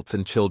disabled adults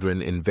and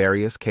children in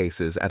various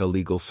cases at a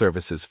legal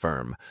services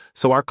firm,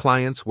 so our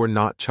clients were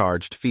not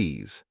charged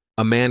fees.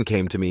 A man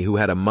came to me who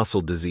had a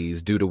muscle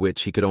disease due to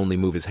which he could only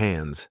move his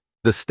hands.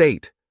 The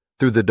state,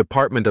 through the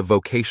Department of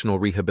Vocational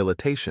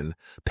Rehabilitation,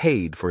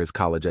 paid for his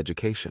college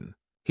education.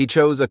 He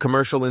chose a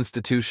commercial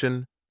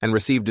institution and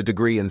received a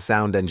degree in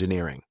sound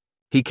engineering.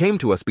 He came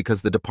to us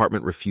because the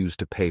department refused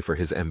to pay for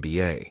his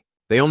MBA.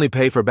 They only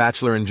pay for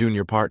bachelor and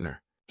junior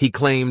partner. He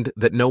claimed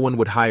that no one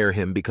would hire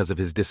him because of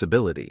his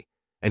disability,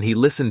 and he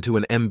listened to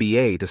an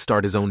MBA to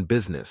start his own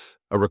business,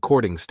 a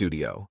recording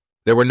studio.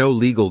 There were no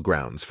legal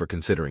grounds for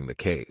considering the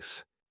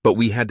case, but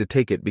we had to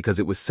take it because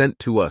it was sent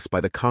to us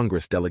by the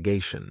Congress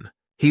delegation.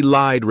 He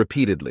lied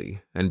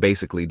repeatedly and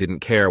basically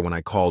didn't care when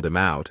I called him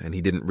out, and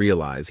he didn't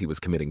realize he was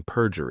committing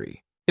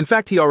perjury. In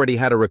fact, he already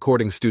had a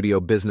recording studio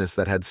business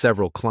that had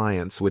several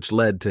clients, which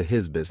led to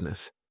his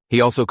business. He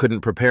also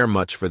couldn't prepare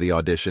much for the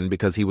audition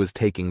because he was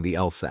taking the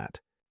LSAT.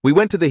 We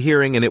went to the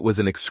hearing, and it was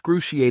an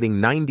excruciating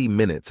 90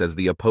 minutes as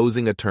the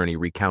opposing attorney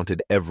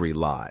recounted every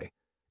lie.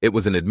 It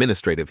was an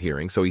administrative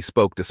hearing, so he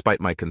spoke despite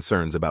my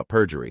concerns about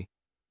perjury.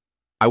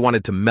 I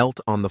wanted to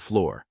melt on the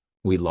floor.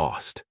 We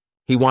lost.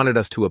 He wanted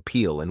us to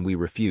appeal, and we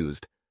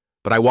refused.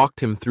 But I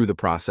walked him through the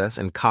process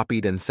and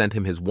copied and sent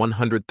him his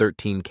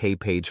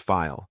 113K-page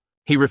file.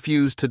 He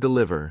refused to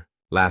deliver.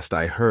 Last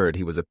I heard,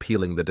 he was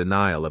appealing the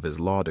denial of his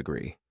law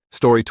degree.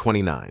 Story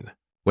 29.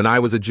 When I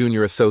was a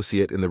junior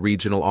associate in the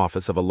regional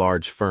office of a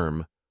large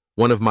firm,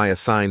 one of my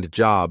assigned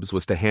jobs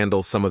was to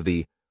handle some of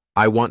the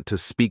 "I want to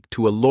speak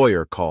to a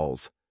lawyer"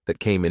 calls that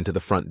came into the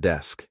front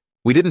desk.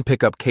 We didn't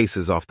pick up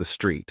cases off the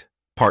street.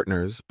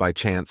 Partners, by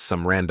chance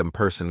some random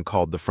person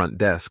called the front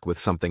desk with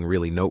something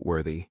really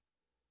noteworthy,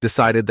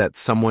 decided that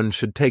someone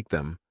should take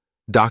them,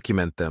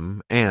 document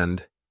them,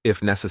 and,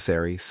 if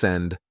necessary,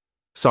 send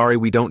 "Sorry,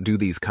 we don't do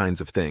these kinds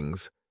of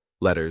things"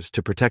 letters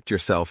to protect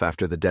yourself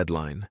after the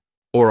deadline.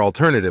 Or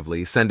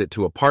alternatively, send it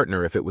to a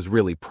partner if it was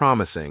really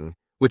promising,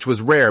 which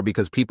was rare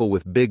because people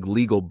with big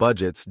legal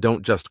budgets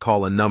don't just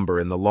call a number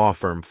in the law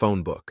firm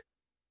phone book.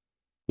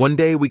 One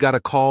day we got a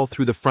call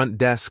through the front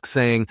desk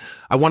saying,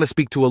 "I want to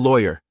speak to a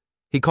lawyer."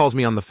 He calls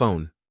me on the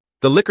phone.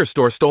 "The liquor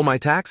store stole my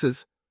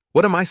taxes."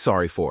 "What am I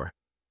sorry for?"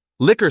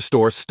 "Liquor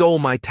store stole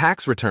my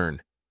tax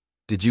return."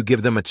 "Did you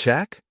give them a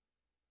check?"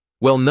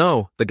 "Well,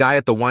 no, the guy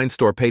at the wine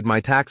store paid my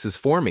taxes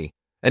for me,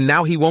 and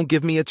now he won't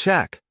give me a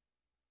check."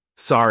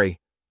 "Sorry,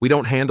 we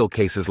don't handle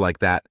cases like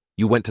that.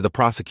 You went to the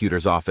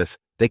prosecutor's office.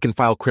 They can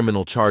file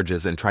criminal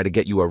charges and try to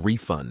get you a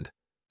refund."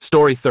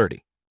 Story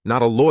 30.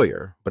 Not a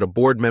lawyer, but a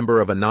board member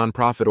of a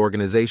nonprofit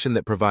organization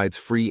that provides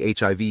free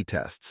HIV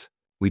tests.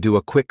 We do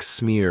a quick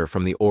smear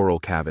from the oral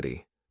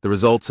cavity, the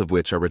results of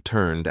which are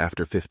returned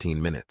after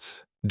 15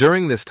 minutes.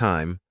 During this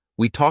time,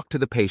 we talk to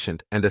the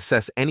patient and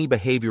assess any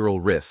behavioral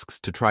risks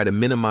to try to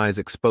minimize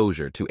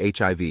exposure to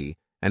HIV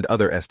and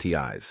other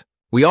STIs.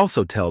 We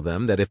also tell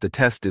them that if the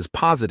test is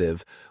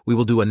positive, we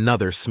will do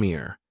another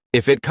smear.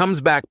 If it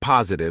comes back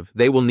positive,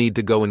 they will need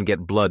to go and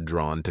get blood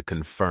drawn to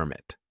confirm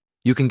it.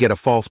 You can get a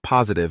false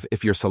positive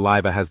if your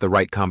saliva has the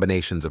right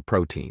combinations of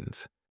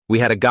proteins. We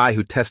had a guy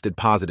who tested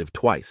positive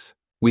twice.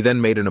 We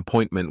then made an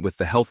appointment with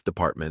the health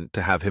department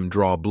to have him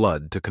draw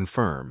blood to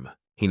confirm.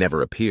 He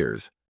never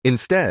appears.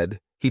 Instead,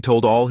 he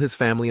told all his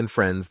family and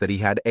friends that he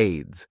had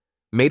AIDS,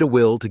 made a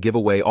will to give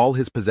away all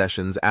his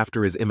possessions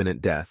after his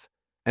imminent death,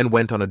 and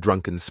went on a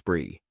drunken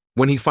spree.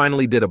 When he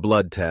finally did a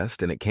blood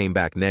test and it came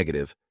back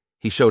negative,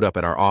 he showed up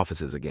at our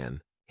offices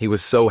again. He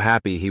was so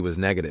happy he was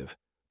negative,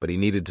 but he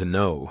needed to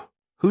know,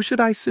 who should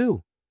I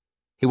sue?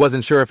 He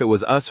wasn't sure if it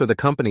was us or the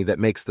company that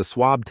makes the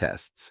swab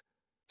tests.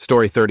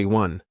 Story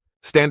 31.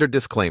 Standard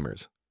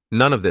disclaimers.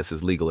 None of this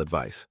is legal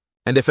advice.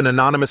 And if an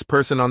anonymous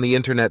person on the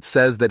internet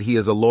says that he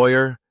is a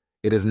lawyer,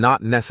 it is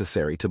not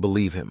necessary to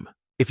believe him.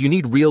 If you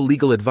need real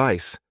legal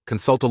advice,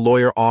 consult a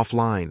lawyer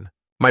offline.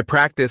 My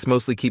practice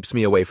mostly keeps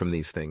me away from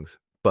these things.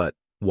 But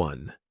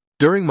 1.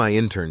 During my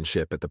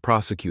internship at the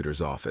prosecutor's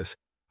office,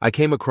 I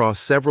came across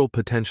several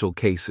potential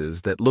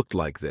cases that looked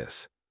like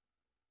this.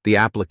 The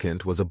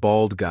applicant was a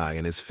bald guy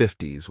in his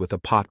 50s with a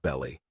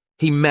potbelly.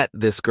 He met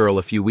this girl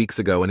a few weeks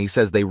ago and he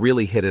says they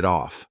really hit it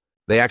off.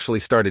 They actually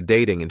started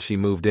dating and she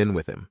moved in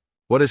with him.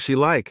 What is she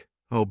like?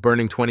 Oh,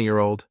 burning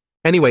 20-year-old.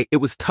 Anyway, it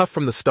was tough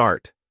from the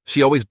start.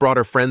 She always brought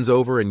her friends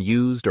over and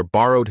used or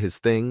borrowed his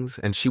things,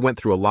 and she went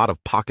through a lot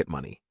of pocket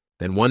money.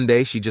 Then one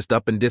day she just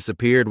up and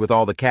disappeared with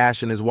all the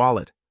cash in his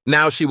wallet.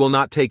 Now she will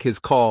not take his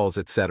calls,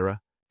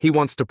 etc. He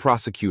wants to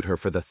prosecute her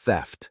for the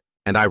theft,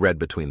 and I read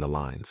between the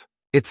lines.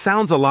 It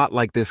sounds a lot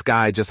like this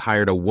guy just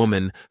hired a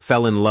woman,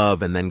 fell in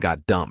love, and then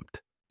got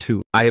dumped.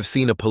 2. I have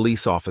seen a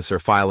police officer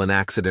file an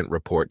accident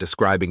report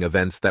describing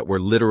events that were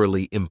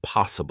literally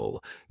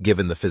impossible,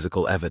 given the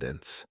physical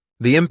evidence.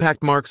 The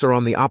impact marks are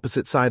on the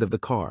opposite side of the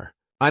car.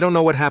 I don't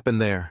know what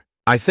happened there.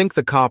 I think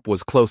the cop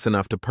was close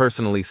enough to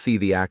personally see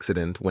the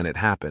accident when it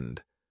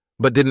happened,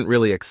 but didn't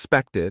really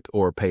expect it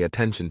or pay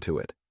attention to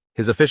it.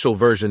 His official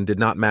version did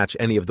not match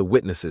any of the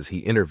witnesses he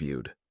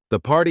interviewed.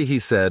 The party he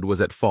said was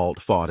at fault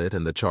fought it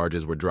and the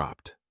charges were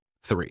dropped.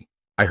 3.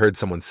 I heard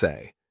someone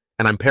say,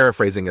 and I'm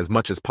paraphrasing as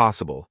much as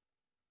possible,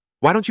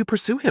 "Why don't you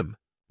pursue him?"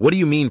 What do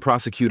you mean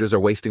prosecutors are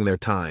wasting their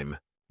time?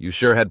 You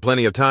sure had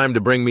plenty of time to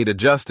bring me to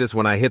justice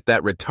when I hit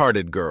that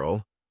retarded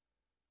girl.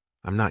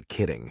 I'm not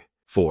kidding.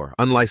 4.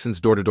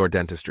 Unlicensed door-to-door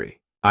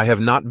dentistry. I have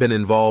not been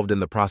involved in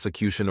the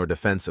prosecution or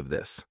defense of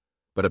this,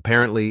 but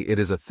apparently it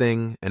is a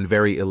thing and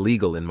very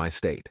illegal in my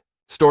state.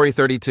 Story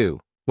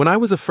 32. When I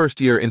was a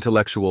first-year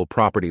intellectual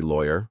property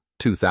lawyer,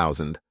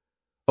 2000,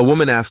 a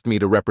woman asked me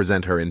to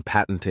represent her in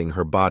patenting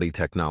her body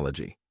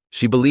technology.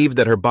 She believed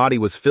that her body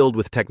was filled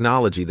with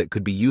technology that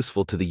could be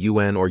useful to the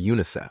UN or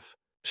UNICEF.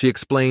 She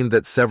explained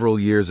that several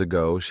years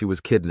ago she was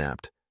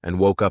kidnapped and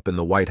woke up in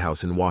the White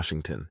House in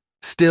Washington.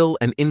 Still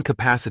and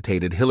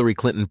incapacitated, Hillary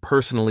Clinton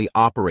personally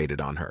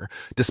operated on her,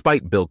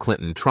 despite Bill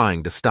Clinton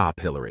trying to stop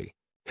Hillary.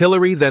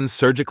 Hillary then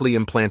surgically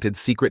implanted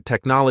secret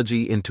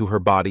technology into her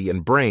body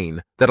and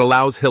brain that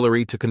allows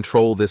Hillary to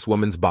control this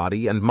woman's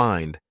body and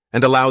mind,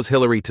 and allows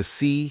Hillary to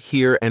see,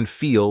 hear, and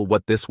feel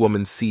what this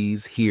woman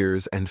sees,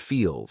 hears, and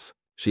feels.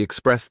 She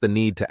expressed the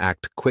need to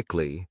act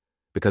quickly,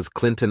 because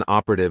Clinton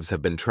operatives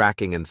have been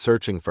tracking and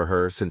searching for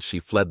her since she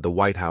fled the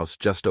White House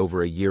just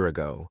over a year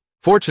ago.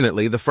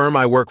 Fortunately, the firm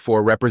I work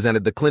for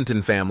represented the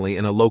Clinton family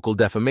in a local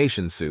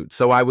defamation suit,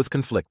 so I was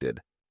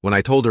conflicted. When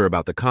I told her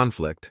about the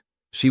conflict,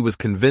 she was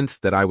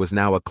convinced that I was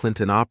now a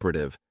Clinton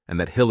operative and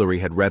that Hillary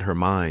had read her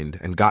mind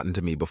and gotten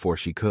to me before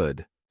she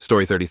could.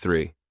 Story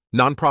 33.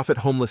 Nonprofit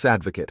homeless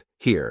advocate.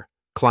 Here,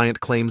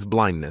 client claims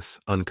blindness,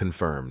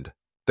 unconfirmed.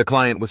 The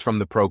client was from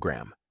the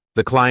program.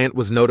 The client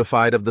was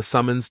notified of the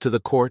summons to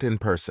the court in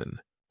person.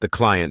 The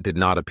client did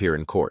not appear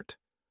in court.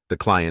 The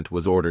client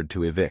was ordered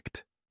to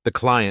evict. The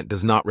client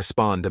does not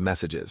respond to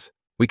messages.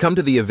 We come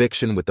to the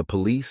eviction with the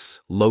police,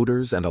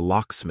 loaders, and a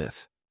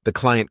locksmith. The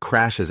client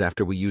crashes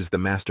after we use the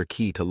master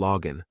key to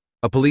log in.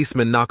 A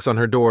policeman knocks on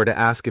her door to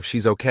ask if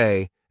she's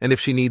okay and if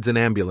she needs an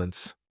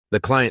ambulance. The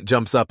client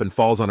jumps up and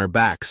falls on her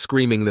back,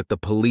 screaming that the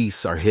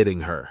police are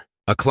hitting her.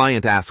 A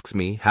client asks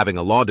me, having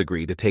a law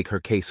degree, to take her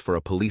case for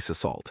a police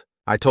assault.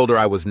 I told her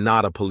I was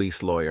not a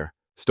police lawyer.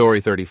 Story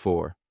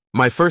 34.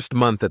 My first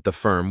month at the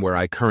firm where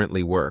I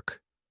currently work,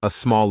 a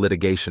small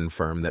litigation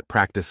firm that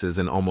practices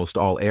in almost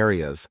all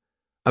areas,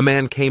 a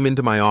man came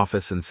into my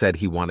office and said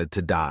he wanted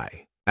to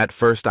die. At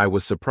first I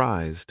was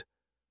surprised,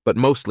 but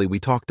mostly we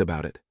talked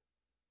about it.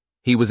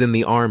 He was in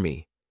the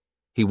Army.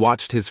 He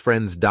watched his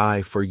friends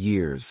die for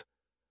years,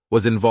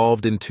 was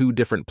involved in 2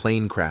 different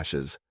plane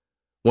crashes,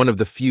 one of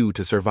the few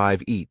to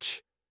survive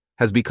each,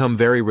 has become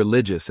very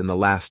religious in the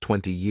last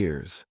 20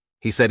 years.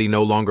 He said he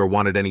no longer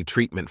wanted any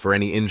treatment for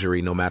any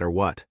injury no matter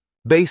what.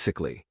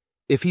 Basically,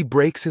 if he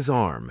breaks his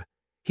arm,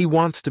 he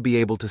wants to be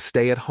able to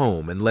stay at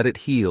home and let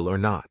it heal or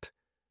not,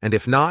 and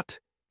if not,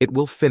 it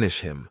will finish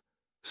him.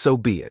 So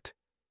be it.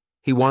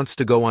 He wants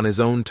to go on his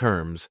own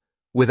terms,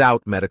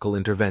 without medical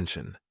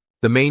intervention.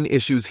 The main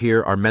issues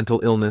here are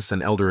mental illness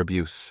and elder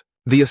abuse.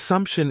 The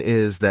assumption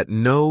is that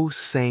no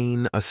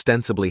sane,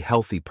 ostensibly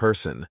healthy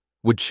person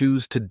would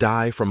choose to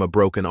die from a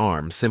broken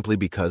arm simply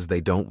because they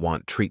don't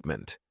want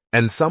treatment.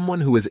 And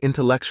someone who is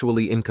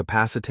intellectually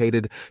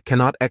incapacitated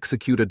cannot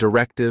execute a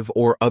directive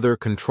or other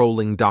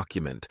controlling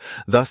document,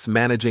 thus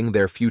managing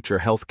their future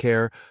health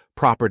care,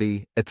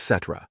 property,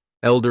 etc.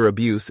 Elder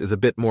abuse is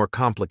a bit more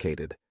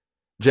complicated.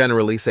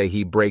 Generally, say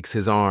he breaks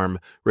his arm,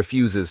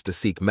 refuses to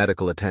seek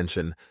medical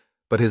attention,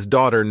 but his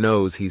daughter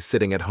knows he's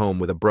sitting at home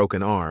with a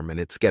broken arm and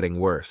it's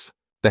getting worse.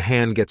 The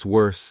hand gets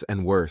worse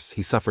and worse,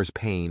 he suffers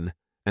pain,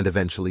 and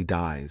eventually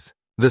dies.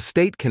 The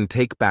state can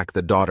take back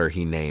the daughter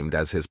he named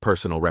as his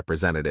personal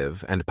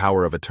representative and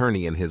power of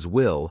attorney in his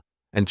will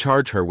and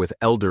charge her with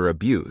elder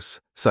abuse,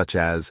 such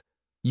as,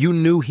 "You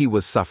knew he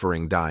was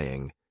suffering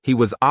dying. He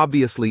was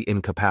obviously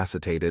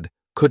incapacitated,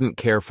 couldn't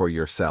care for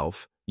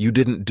yourself. You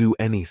didn't do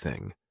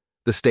anything.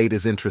 The state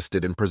is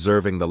interested in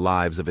preserving the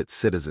lives of its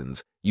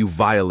citizens. You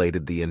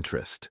violated the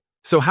interest.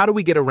 So how do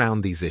we get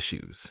around these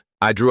issues?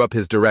 I drew up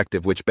his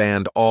directive, which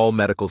banned all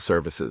medical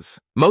services.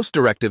 Most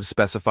directives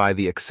specify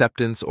the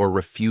acceptance or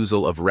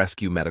refusal of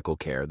rescue medical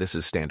care. This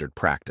is standard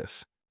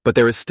practice. But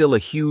there is still a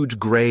huge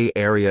gray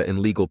area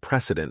in legal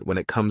precedent when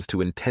it comes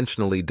to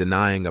intentionally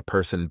denying a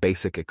person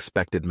basic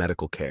expected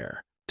medical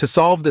care. To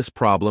solve this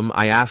problem,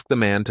 I asked the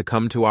man to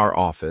come to our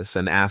office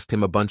and asked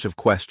him a bunch of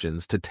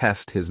questions to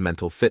test his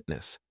mental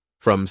fitness,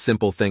 from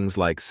simple things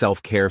like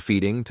self-care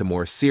feeding to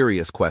more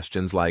serious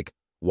questions like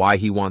why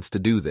he wants to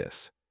do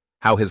this,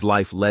 how his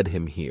life led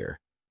him here.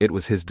 It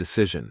was his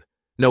decision.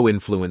 No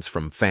influence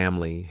from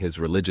family, his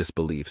religious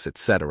beliefs,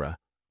 etc.,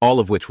 all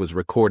of which was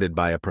recorded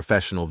by a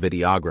professional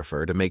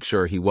videographer to make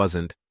sure he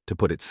wasn't, to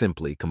put it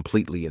simply,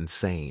 completely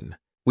insane.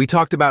 We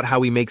talked about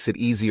how he makes it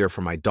easier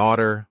for my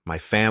daughter, my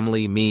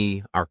family,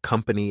 me, our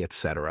company,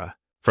 etc.,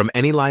 from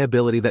any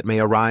liability that may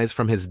arise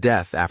from his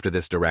death after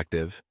this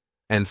directive,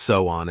 and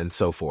so on and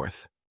so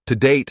forth. To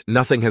date,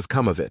 nothing has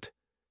come of it.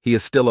 He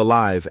is still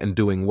alive and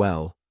doing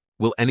well.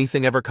 Will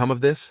anything ever come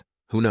of this?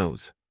 Who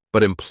knows?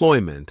 But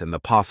employment and the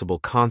possible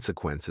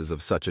consequences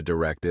of such a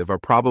directive are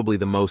probably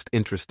the most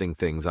interesting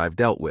things I've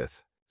dealt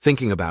with.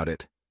 Thinking about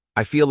it,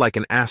 I feel like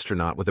an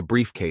astronaut with a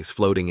briefcase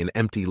floating in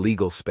empty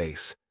legal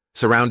space,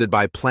 surrounded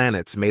by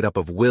planets made up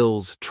of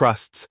wills,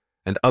 trusts,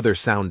 and other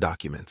sound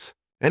documents.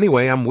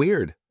 Anyway, I'm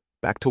weird.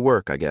 Back to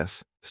work, I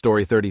guess.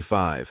 Story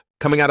 35.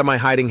 Coming out of my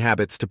hiding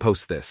habits to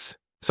post this.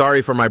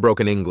 Sorry for my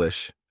broken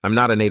English. I'm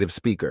not a native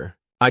speaker.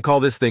 I call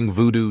this thing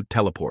voodoo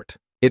teleport.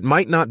 It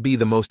might not be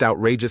the most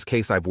outrageous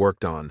case I've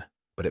worked on,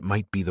 but it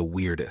might be the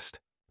weirdest.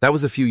 That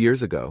was a few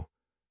years ago.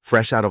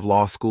 Fresh out of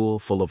law school,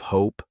 full of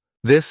hope.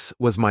 This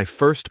was my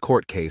first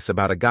court case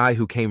about a guy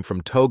who came from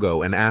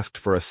Togo and asked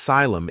for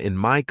asylum in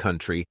my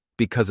country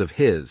because of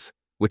his,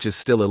 which is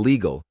still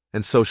illegal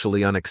and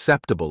socially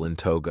unacceptable in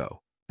Togo.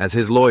 As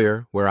his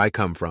lawyer, where I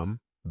come from,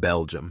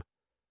 Belgium,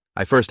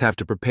 I first have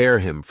to prepare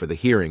him for the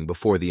hearing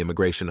before the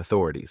immigration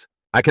authorities.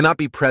 I cannot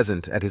be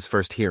present at his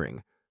first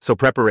hearing, so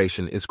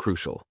preparation is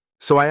crucial.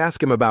 So I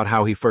ask him about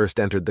how he first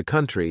entered the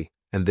country,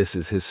 and this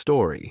is his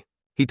story.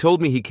 He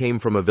told me he came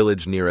from a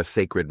village near a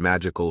sacred,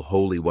 magical,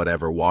 holy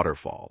whatever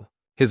waterfall.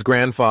 His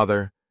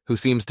grandfather, who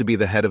seems to be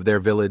the head of their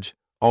village,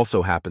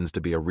 also happens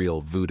to be a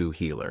real voodoo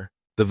healer.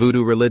 The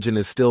voodoo religion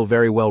is still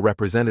very well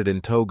represented in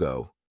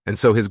Togo, and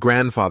so his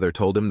grandfather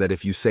told him that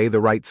if you say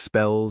the right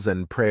spells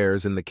and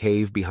prayers in the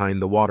cave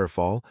behind the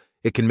waterfall,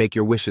 it can make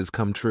your wishes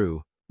come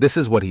true. This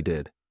is what he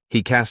did.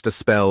 He cast a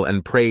spell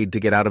and prayed to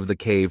get out of the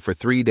cave for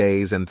 3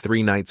 days and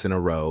 3 nights in a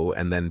row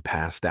and then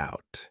passed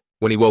out.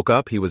 When he woke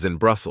up, he was in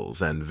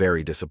Brussels and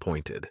very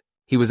disappointed.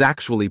 He was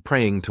actually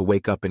praying to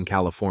wake up in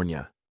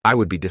California. I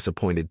would be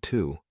disappointed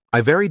too.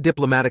 I very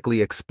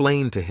diplomatically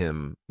explained to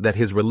him that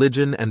his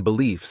religion and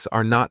beliefs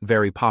are not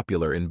very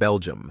popular in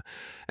Belgium,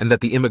 and that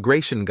the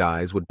immigration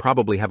guys would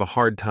probably have a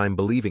hard time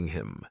believing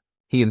him.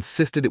 He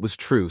insisted it was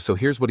true, so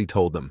here's what he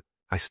told them.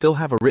 I still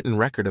have a written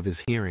record of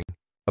his hearing.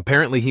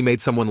 Apparently he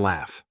made someone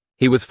laugh.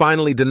 He was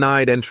finally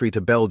denied entry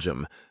to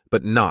Belgium,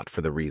 but not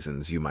for the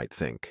reasons you might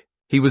think.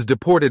 He was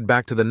deported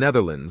back to the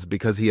Netherlands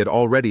because he had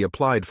already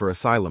applied for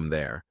asylum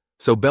there,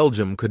 so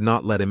Belgium could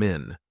not let him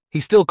in. He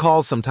still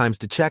calls sometimes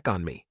to check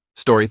on me.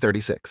 Story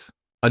 36.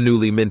 A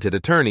newly minted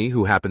attorney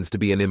who happens to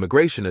be an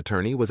immigration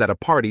attorney was at a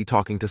party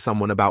talking to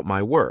someone about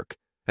my work,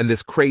 and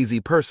this crazy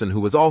person who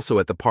was also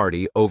at the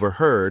party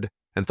overheard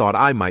and thought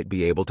I might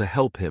be able to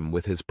help him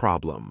with his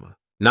problem.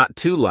 Not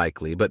too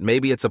likely, but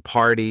maybe it's a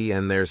party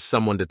and there's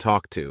someone to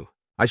talk to.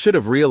 I should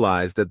have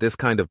realized that this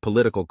kind of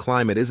political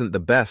climate isn't the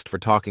best for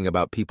talking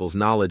about people's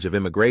knowledge of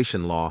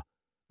immigration law,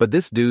 but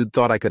this dude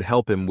thought I could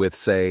help him with,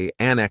 say,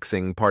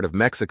 annexing part of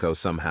Mexico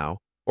somehow,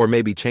 or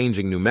maybe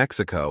changing New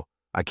Mexico.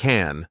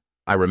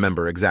 I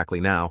remember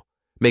exactly now,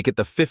 make it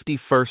the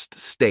 51st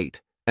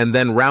state, and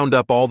then round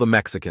up all the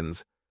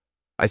Mexicans.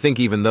 I think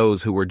even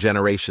those who were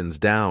generations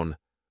down.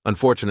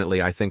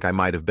 Unfortunately, I think I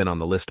might have been on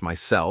the list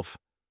myself.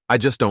 I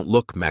just don't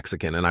look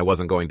Mexican, and I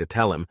wasn't going to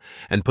tell him,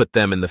 and put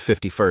them in the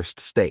 51st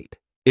state.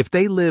 If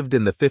they lived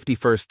in the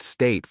 51st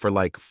state for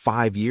like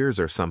 5 years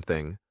or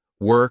something,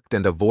 worked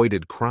and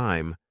avoided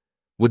crime,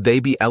 would they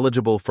be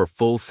eligible for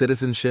full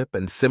citizenship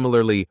and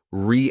similarly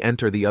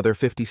re-enter the other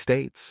 50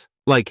 states?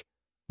 Like,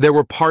 there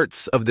were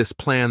parts of this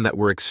plan that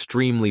were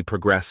extremely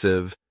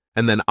progressive,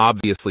 and then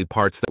obviously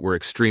parts that were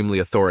extremely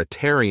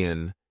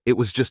authoritarian. It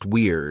was just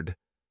weird,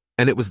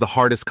 and it was the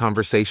hardest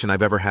conversation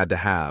I've ever had to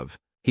have.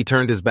 He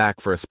turned his back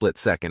for a split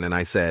second, and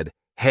I said,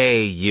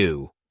 "Hey,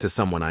 you," to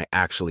someone I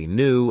actually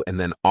knew, and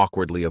then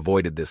awkwardly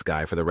avoided this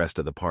guy for the rest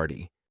of the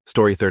party.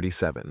 Story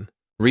 37.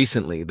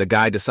 Recently, the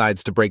guy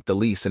decides to break the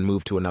lease and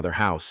move to another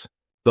house.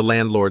 The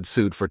landlord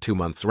sued for 2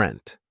 months'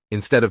 rent.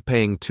 Instead of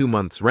paying 2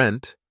 months'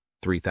 rent,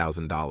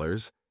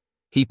 $3,000,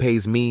 he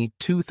pays me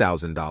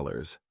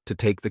 $2,000 to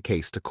take the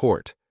case to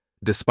court,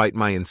 despite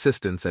my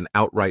insistence and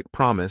outright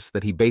promise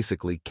that he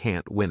basically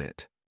can't win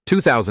it.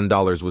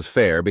 $2,000 was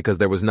fair because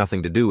there was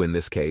nothing to do in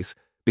this case,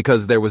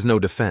 because there was no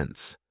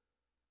defense.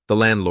 The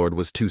landlord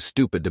was too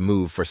stupid to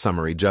move for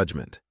summary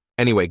judgment.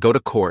 Anyway, go to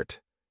court.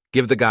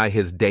 Give the guy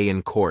his day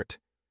in court.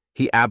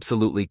 He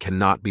absolutely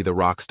cannot be the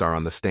rock star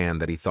on the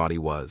stand that he thought he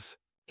was.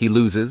 He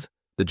loses,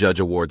 the judge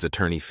awards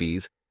attorney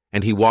fees,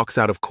 and he walks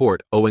out of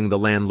court owing the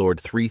landlord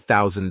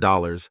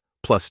 $3,000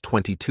 plus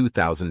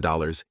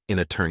 $22,000 in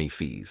attorney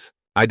fees.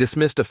 I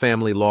dismissed a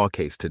family law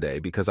case today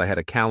because I had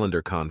a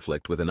calendar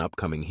conflict with an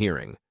upcoming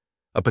hearing.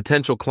 A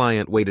potential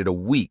client waited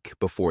a week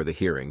before the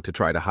hearing to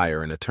try to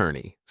hire an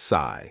attorney,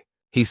 Sigh.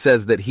 He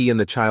says that he and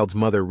the child's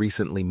mother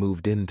recently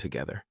moved in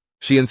together.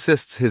 She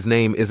insists his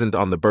name isn't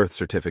on the birth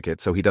certificate,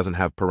 so he doesn't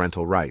have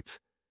parental rights.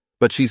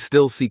 But she's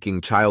still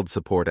seeking child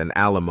support and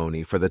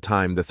alimony for the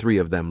time the three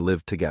of them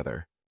lived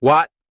together.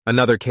 What?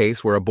 Another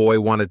case where a boy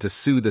wanted to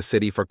sue the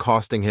city for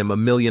costing him $1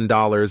 million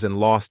in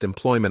lost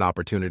employment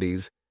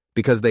opportunities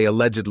because they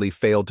allegedly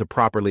failed to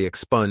properly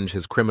expunge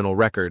his criminal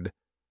record,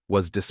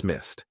 was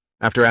dismissed.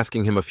 After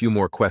asking him a few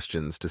more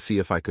questions to see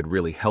if I could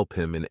really help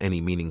him in any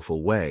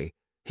meaningful way,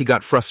 he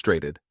got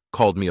frustrated,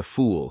 called me a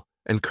fool,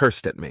 and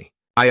cursed at me.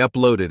 I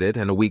uploaded it,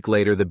 and a week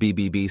later the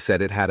BBB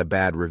said it had a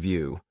bad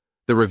review.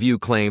 The review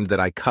claimed that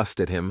I cussed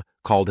at him,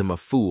 called him a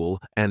fool,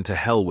 and to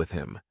hell with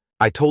him.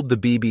 I told the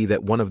BB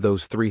that one of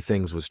those three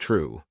things was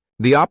true.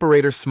 The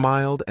operator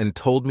smiled and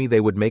told me they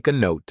would make a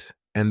note,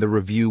 and the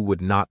review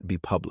would not be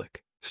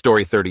public.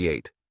 Story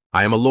 38.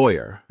 I am a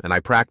lawyer, and I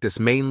practice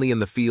mainly in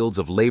the fields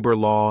of labor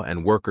law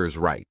and workers'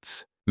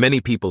 rights. Many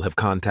people have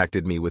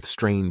contacted me with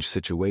strange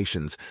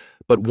situations,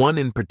 but one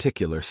in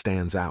particular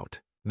stands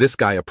out. This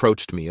guy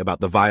approached me about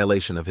the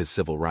violation of his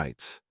civil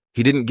rights.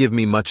 He didn't give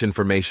me much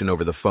information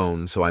over the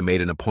phone, so I made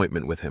an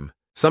appointment with him.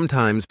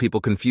 Sometimes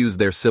people confuse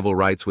their civil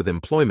rights with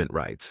employment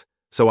rights,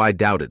 so I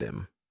doubted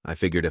him. I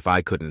figured if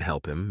I couldn't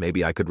help him,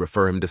 maybe I could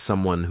refer him to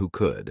someone who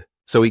could.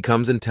 So he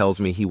comes and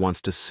tells me he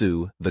wants to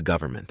sue the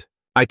government.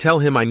 I tell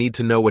him I need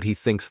to know what he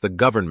thinks the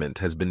government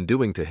has been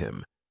doing to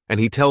him, and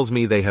he tells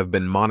me they have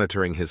been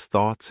monitoring his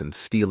thoughts and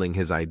stealing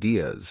his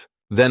ideas.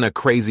 Then a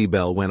crazy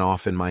bell went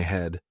off in my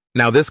head.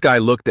 Now this guy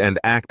looked and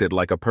acted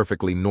like a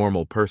perfectly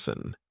normal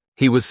person.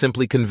 He was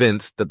simply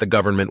convinced that the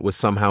government was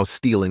somehow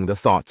stealing the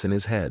thoughts in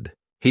his head.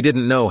 He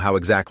didn't know how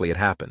exactly it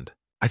happened.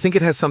 I think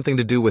it has something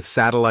to do with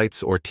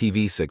satellites or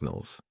TV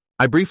signals.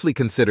 I briefly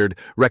considered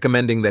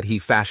recommending that he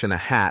fashion a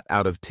hat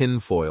out of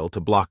tinfoil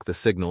to block the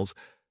signals,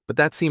 but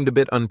that seemed a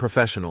bit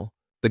unprofessional.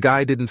 The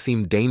guy didn't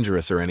seem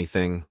dangerous or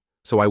anything,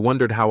 so I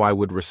wondered how I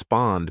would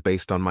respond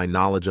based on my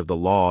knowledge of the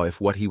law if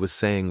what he was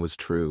saying was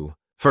true.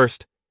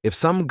 First, if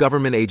some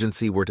government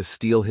agency were to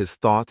steal his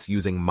thoughts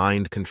using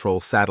mind control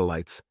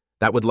satellites,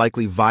 that would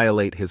likely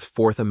violate his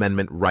Fourth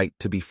Amendment right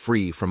to be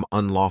free from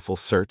unlawful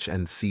search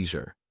and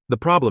seizure. The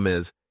problem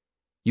is,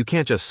 you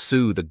can't just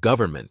sue the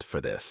government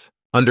for this.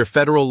 Under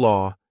federal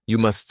law, you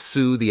must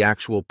sue the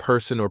actual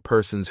person or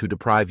persons who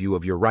deprive you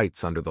of your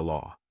rights under the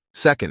law.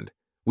 Second,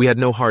 we had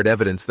no hard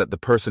evidence that the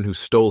person who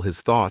stole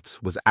his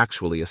thoughts was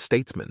actually a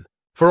statesman.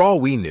 For all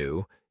we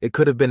knew, it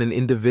could have been an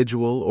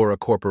individual or a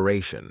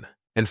corporation.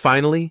 And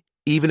finally,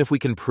 even if we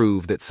can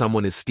prove that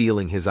someone is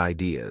stealing his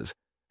ideas,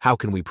 how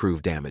can we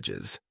prove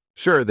damages?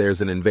 Sure,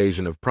 there's an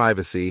invasion of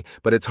privacy,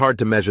 but it's hard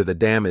to measure the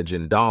damage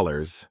in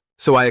dollars.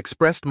 So I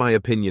expressed my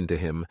opinion to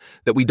him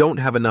that we don't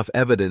have enough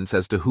evidence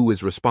as to who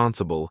is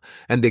responsible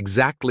and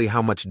exactly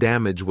how much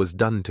damage was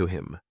done to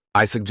him.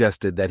 I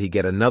suggested that he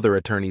get another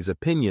attorney's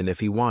opinion if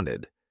he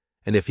wanted,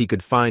 and if he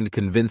could find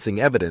convincing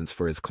evidence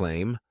for his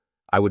claim,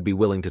 I would be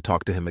willing to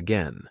talk to him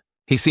again.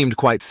 He seemed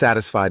quite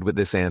satisfied with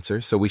this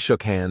answer, so we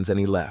shook hands and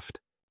he left.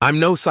 I'm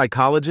no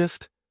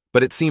psychologist,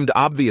 but it seemed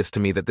obvious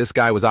to me that this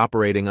guy was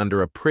operating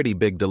under a pretty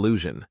big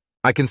delusion.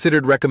 I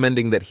considered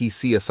recommending that he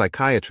see a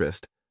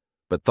psychiatrist,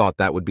 but thought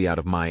that would be out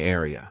of my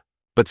area.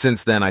 But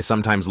since then, I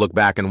sometimes look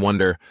back and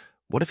wonder,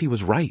 what if he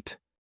was right?